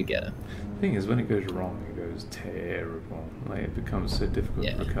get it. The thing is, when it goes wrong, it goes terrible. Like, it becomes so difficult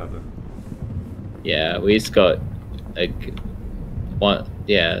to recover. Yeah, we just got like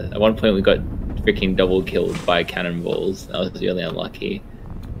at one point we got freaking double killed by cannonballs. That was really unlucky.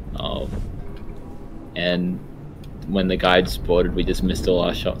 And when the guide spotted, we just missed all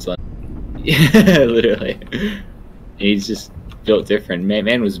our shots on. Yeah, literally. And he's just built different.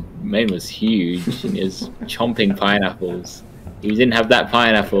 Man was huge, and he was chomping pineapples. If he didn't have that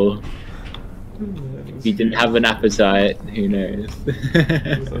pineapple, if he didn't have an appetite, who knows?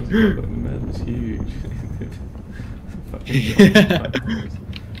 Man was huge. But he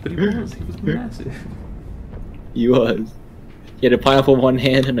was massive. He was. He had a pineapple in one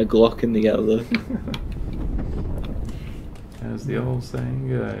hand and a Glock in the other. As the old saying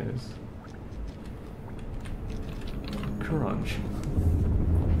goes. Crunch.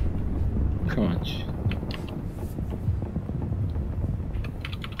 Crunch.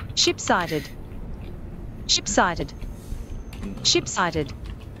 Ship sighted. Ship sighted. Ship sighted.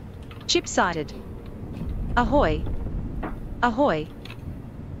 Ship sighted. Ahoy. Ahoy.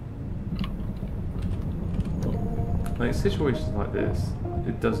 Like, situations like this,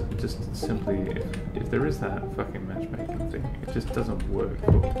 it doesn't just simply, if there is that fucking matchmaking thing, it just doesn't work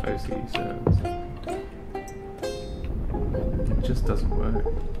for OCE servers. It just doesn't work.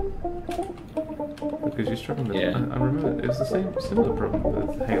 Because you're struggling to, I remember it was the similar problem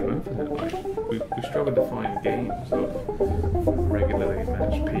with Halo Infinite. Like, we struggled to find games of regularly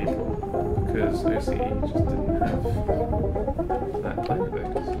matched people because OCE just didn't have that player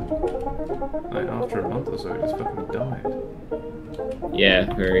base. Like, after a month or so, it just fucking died.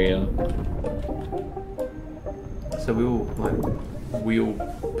 Yeah, for real. So we all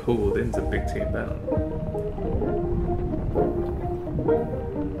pulled into Big Team Battle.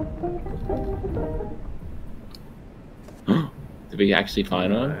 Did we actually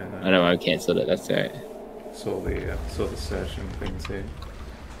find one? No. I know I cancelled it. That's alright. Saw the session thing too.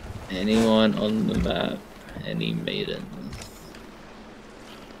 Anyone on the map? Any maidens?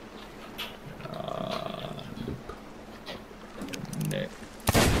 No.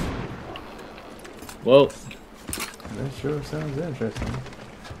 Well, That sure sounds interesting.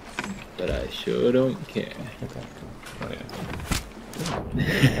 but I sure don't care. Okay, cool. Oh yeah.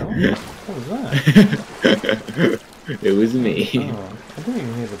 What was that? It was me. Oh, I didn't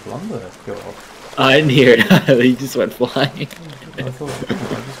even hear the blunder go off. I didn't hear it. He just went flying. I thought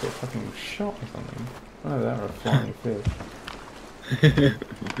I just got fucking shot or something. Oh, that or a flying fish.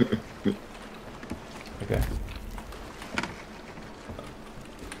 Okay.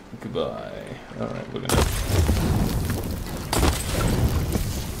 Goodbye. Alright, we're gonna...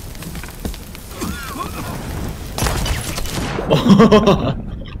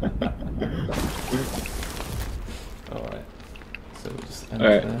 Alright. So we'll just end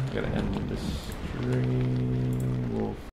there. Gotta end the stream.